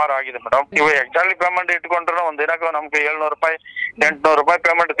ಸುಮಾರು ಆಗಿದೆ ಮೇಡಮ್. ಇವು ಎಕ್ಸಾಕ್ಟ್ಲಿ ಪೇಮೆಂಟ್ ಇಟ್ಕೊಂಡ್ರು ಒಂದ್ ದಿನಕ್ಕೆ ನಮ್ಗೆ 700 ರೂಪಾಯಿ 800 ರೂಪಾಯಿ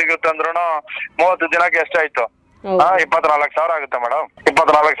ಪೇಮೆಂಟ್ ಸಿಗುತ್ತೆ ಅಂದ್ರೂ 30 ದಿನಕ್ಕೆ ಎಷ್ಟಾಯ್ತು? 24,000 ಆಗುತ್ತೆ ಮೇಡಮ್.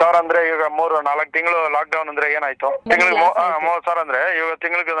 24,000 ಅಂದ್ರೆ ಈಗ 3-4 ತಿಂಗಳು ಲಾಕ್ ಡೌನ್ ಅಂದ್ರೆ ಏನಾಯ್ತು? ತಿಂಗಳಿಗೆ 30,000 ಅಂದ್ರೆ ಇವಾಗ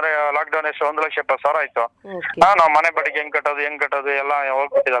ತಿಂಗಳಿಗೆ ಅಂದ್ರೆ ಲಾಕ್ ಡೌನ್ ಎಷ್ಟು 1,70,000 ಆಯ್ತು. ನಾವ್ ಮನೆ ಬಡ್ಡಿಗೆ ಹೆಂಗ್ ಕಟ್ಟೋದು ಎಲ್ಲ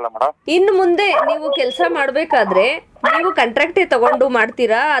ಹೋಗ್ಬಿಟ್ಟಿದಲ್ಲ ಮೇಡಮ್. ಇನ್ನು ಮುಂದೆ ನೀವು ಕೆಲಸ ಮಾಡ್ಬೇಕಾದ್ರೆ ನೀವು ಕಾಂಟ್ರಾಕ್ಟ್ ತಗೊಂಡು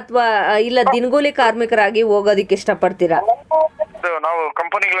ಮಾಡ್ತೀರಾ ಅಥವಾ ಇಲ್ಲ ದಿನಗೂಲಿ ಕಾರ್ಮಿಕರಾಗಿ ಹೋಗೋದಿಕ್ಕೆ ಇಷ್ಟಪಡ್ತೀರಾ? ನಾವು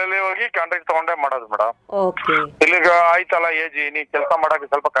ಕಂಪನಿಗಳಲ್ಲಿ ಹೋಗಿ ಕಾಂಟ್ರಾಕ್ಟ್ ತಗೊಂಡೇ ಮಾಡೋದು ಮೇಡಮ್. ಇಲ್ಲಿಗ ಆಯ್ತಲ್ಲ ಏಜ್, ನೀ ಕೆಲಸ ಮಾಡಕ್ಕೆ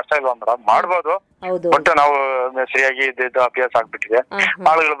ಸ್ವಲ್ಪ ಕಷ್ಟ ಇಲ್ವಾ ಮೇಡಮ್? ಮಾಡ್ಬೋದು, ಬಟ್ ನಾವು ಸರಿಯಾಗಿ ಇದ್ದಿದ್ದು ಅಭ್ಯಾಸ ಆಗ್ಬಿಟ್ಟಿದೆ.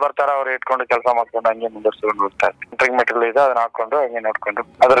 ಆಳುಗಳು ಬರ್ತಾರ, ಅವ್ರು ಇಟ್ಕೊಂಡು ಕೆಲಸ ಮಾಡ್ಕೊಂಡು ಹಂಗೆ ಮುಂದುವರ್ಸ್ಕೊಂಡು ಹೋಗ್ತಾರೆ. ಡ್ರಿಂಕ್ ಮೆಟೀರಿಯಲ್ ಇದೆ, ಅದನ್ನ ಹಾಕೊಂಡು ಹಂಗೆ ನೋಡ್ಕೊಂಡು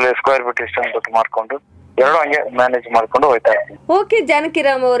ಅದರಲ್ಲಿ ಸ್ಕ್ವೇರ್ ಫೀಟ್ ಇಷ್ಟು ಮಾಡ್ಕೊಂಡು ಎರಡು ಹಂಗೆ ಮ್ಯಾನೇಜ್ ಮಾಡ್ಕೊಂಡು ಹೋಗ್ತಾ ಇರ್ತೀನಿ. ಓಕೆ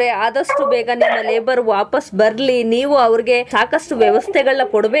ಜಾನಕಿರಾಮ್ ಅವರೇ, ಆದಷ್ಟು ಬೇಗ ನಿಮ್ಮ ಲೇಬರ್ ವಾಪಸ್ ಬರ್ಲಿ. ನೀವು ಅವ್ರಿಗೆ ಸಾಕಷ್ಟು ವ್ಯವಸ್ಥೆಗಳನ್ನ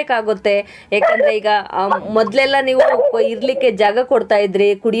ಕೊಡ್ಬೇಕಾಗುತ್ತೆ. ಯಾಕಂದ್ರೆ ಈಗ ಮೊದ್ಲೆಲ್ಲ ನೀವು ಇರ್ಲಿಕ್ಕೆ ಜಾಗ ಕೊಡ್ತಾ ಇದ್ರಿ,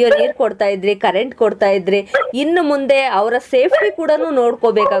 ಕುಡಿಯೋ ನೀರ್ ಕೊಡ್ತಾ ಇದ್ರಿ, ಕರೆಂಟ್ ಕೊಡ್ತಾ ಇದ್ರಿ. ಇನ್ನು ಮುಂದೆ ಅವರ ಸೇಫ್ಟಿ ಕೂಡ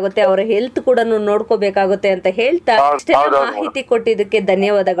ನೋಡ್ಕೋಬೇಕಾಗುತ್ತೆ, ಅವರ ಹೆಲ್ತ್ ಕೂಡ ನೋಡ್ಕೋಬೇಕಾಗುತ್ತೆ ಅಂತ ಹೇಳ್ತಾ ಇಷ್ಟೆಲ್ಲ ಮಾಹಿತಿ ಕೊಟ್ಟಿದ್ದಕ್ಕೆ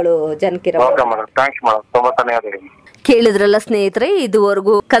ಧನ್ಯವಾದಗಳು ಜಾನಕಿರಾಮ್. ತುಂಬಾ ಧನ್ಯವಾದಗಳು. ಕೇಳಿದ್ರಲ್ಲ ಸ್ನೇಹಿತರೆ,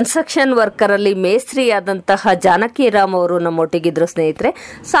 ಇದುವರೆಗೂ ಕನ್ಸ್ಟ್ರಕ್ಷನ್ ವರ್ಕರ್ ಅಲ್ಲಿ ಮೇಸ್ತ್ರಿಯಾದಂತಹ ಜಾನಕಿರಾಮ್ ಅವರು ನಮ್ಮೊಟ್ಟಿಗಿದ್ರು ಸ್ನೇಹಿತರೆ.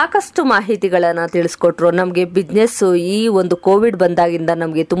 ಸಾಕಷ್ಟು ಮಾಹಿತಿಗಳನ್ನ ತಿಳಿಸ್ಕೊಟ್ರು. ನಮ್ಗೆ ಬಿಸ್ನೆಸ್ ಈ ಒಂದು ಕೋವಿಡ್ ಬಂದಾಗಿಂದ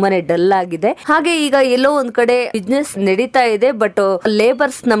ನಮ್ಗೆ ತುಂಬಾನೇ ಡಲ್ ಆಗಿದೆ. ಹಾಗೆ ಈಗ ಎಲ್ಲೋ ಒಂದ್ ಕಡೆ ಬಿಸ್ನೆಸ್ ನಡೀತಾ ಇದೆ, ಬಟ್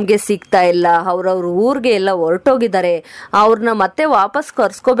ಲೇಬರ್ಸ್ ನಮ್ಗೆ ಸಿಗ್ತಾ ಇಲ್ಲ. ಅವ್ರವ್ರ ಊರ್ಗೆ ಎಲ್ಲ ಹೊರಟೋಗಿದ್ದಾರೆ. ಅವ್ರನ್ನ ಮತ್ತೆ ವಾಪಸ್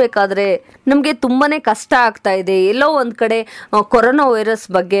ಕರ್ಸ್ಕೋಬೇಕಾದ್ರೆ ನಮ್ಗೆ ತುಂಬಾನೇ ಕಷ್ಟ ಆಗ್ತಾ ಇದೆ. ಎಲ್ಲೋ ಒಂದ್ ಕಡೆ ಕೊರೋನಾ ವೈರಸ್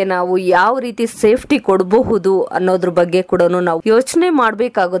ಬಗ್ಗೆ ನಾವು ಯಾವ ರೀತಿ ಸೇಫ್ಟಿ ಕೊಡಬಹುದು ಅನ್ನೋದ್ರ ಬಗ್ಗೆ ಕೂಡ ನಾವು ಯೋಚನೆ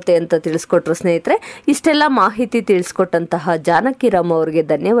ಮಾಡಬೇಕಾಗುತ್ತೆ ಅಂತ ತಿಳಿಸ್ಕೊಟ್ರು ಸ್ನೇಹಿತರೆ. ಇಷ್ಟೆಲ್ಲ ಮಾಹಿತಿ ತಿಳಿಸ್ಕೊಟ್ಟಂತಹ ಜಾನಕಿರಾಮ್ ಅವರಿಗೆ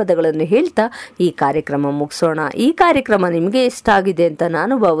ಧನ್ಯವಾದಗಳನ್ನು ಹೇಳ್ತಾ ಈ ಕಾರ್ಯಕ್ರಮ ಮುಗಿಸೋಣ. ಈ ಕಾರ್ಯಕ್ರಮ ನಿಮಗೆ ಇಷ್ಟ ಆಗಿದೆ ಅಂತ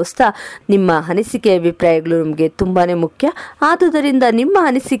ನಾನು ಭಾವಿಸ್ತಾ, ನಿಮ್ಮ ಅನಿಸಿಕೆ ಅಭಿಪ್ರಾಯಗಳು ನಮಗೆ ತುಂಬಾನೇ ಮುಖ್ಯ. ಆದುದರಿಂದ ನಿಮ್ಮ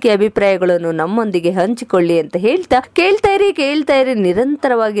ಅನಿಸಿಕೆ ಅಭಿಪ್ರಾಯಗಳನ್ನು ನಮ್ಮೊಂದಿಗೆ ಹಂಚಿಕೊಳ್ಳಿ ಅಂತ ಹೇಳ್ತಾ, ಕೇಳ್ತಾ ಇರಿ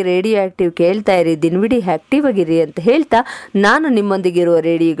ನಿರಂತರವಾಗಿ ರೇಡಿಯೋ ಆಕ್ಟಿವ್ ಕೇಳ್ತಾ ಇರಿ, ದಿನವಿಡೀ ಆಕ್ಟಿವ್ ಆಗಿರಿ ಅಂತ ಹೇಳ್ತಾ, ನಾನು ನಿಮ್ಮೊಂದಿಗಿರುವ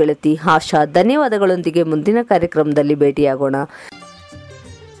ರೇಡಿಯೋ ಗೆಳತಿ ಆಶಾ. ಧನ್ಯವಾದಗಳೊಂದಿಗೆ ಮುಂದಿನ ಕಾರ್ಯಕ್ರಮದಲ್ಲಿ ಭೇಟಿಯಾಗೋಣ.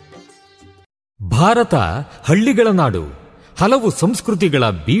 ಭಾರತ ಹಳ್ಳಿಗಳ ನಾಡು, ಹಲವು ಸಂಸ್ಕೃತಿಗಳ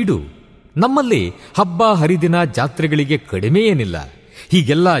ಬೀಡು. ನಮ್ಮಲ್ಲಿ ಹಬ್ಬ ಹರಿದಿನ ಜಾತ್ರೆಗಳಿಗೆ ಕಡಿಮೆ ಏನಿಲ್ಲ.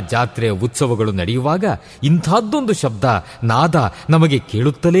 ಹೀಗೆಲ್ಲ ಜಾತ್ರೆ ಉತ್ಸವಗಳು ನಡೆಯುವಾಗ ಇಂಥದ್ದೊಂದು ಶಬ್ದ ನಾದ ನಮಗೆ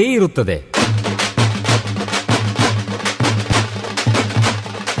ಕೇಳುತ್ತಲೇ ಇರುತ್ತದೆ.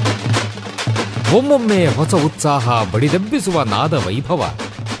 ಒಮ್ಮೊಮ್ಮೆ ಹೊಸ ಉತ್ಸಾಹ ಬಡಿದೆಬ್ಬಿಸುವ ನಾದ ವೈಭವ.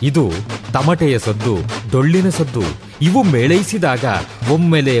 ಇದು ತಮಟೆಯ ಸದ್ದು, ಡೊಳ್ಳಿನ ಸದ್ದು. ಇವು ಮೇಳೈಸಿದಾಗ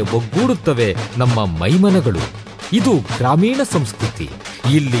ಒಮ್ಮೆಲೆ ಒಗ್ಗೂಡುತ್ತವೆ ನಮ್ಮ ಮೈಮನಗಳು. ಇದು ಗ್ರಾಮೀಣ ಸಂಸ್ಕೃತಿ.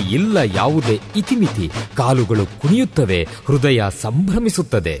 ಇಲ್ಲಿ ಇಲ್ಲ ಯಾವುದೇ ಇತಿಮಿತಿ. ಕಾಲುಗಳು ಕುಣಿಯುತ್ತವೆ, ಹೃದಯ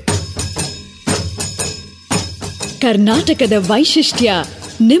ಸಂಭ್ರಮಿಸುತ್ತದೆ. ಕರ್ನಾಟಕದ ವೈಶಿಷ್ಟ್ಯ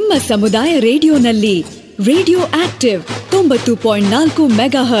ನಿಮ್ಮ ಸಮುದಾಯ ರೇಡಿಯೋನಲ್ಲಿ. Radio active 90.4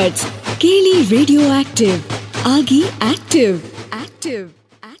 megahertz. ಕೇಳಿ ರೇಡಿಯೋ ಆಕ್ಟಿವ್, ಆಗಿ ಆಕ್ಟಿವ್.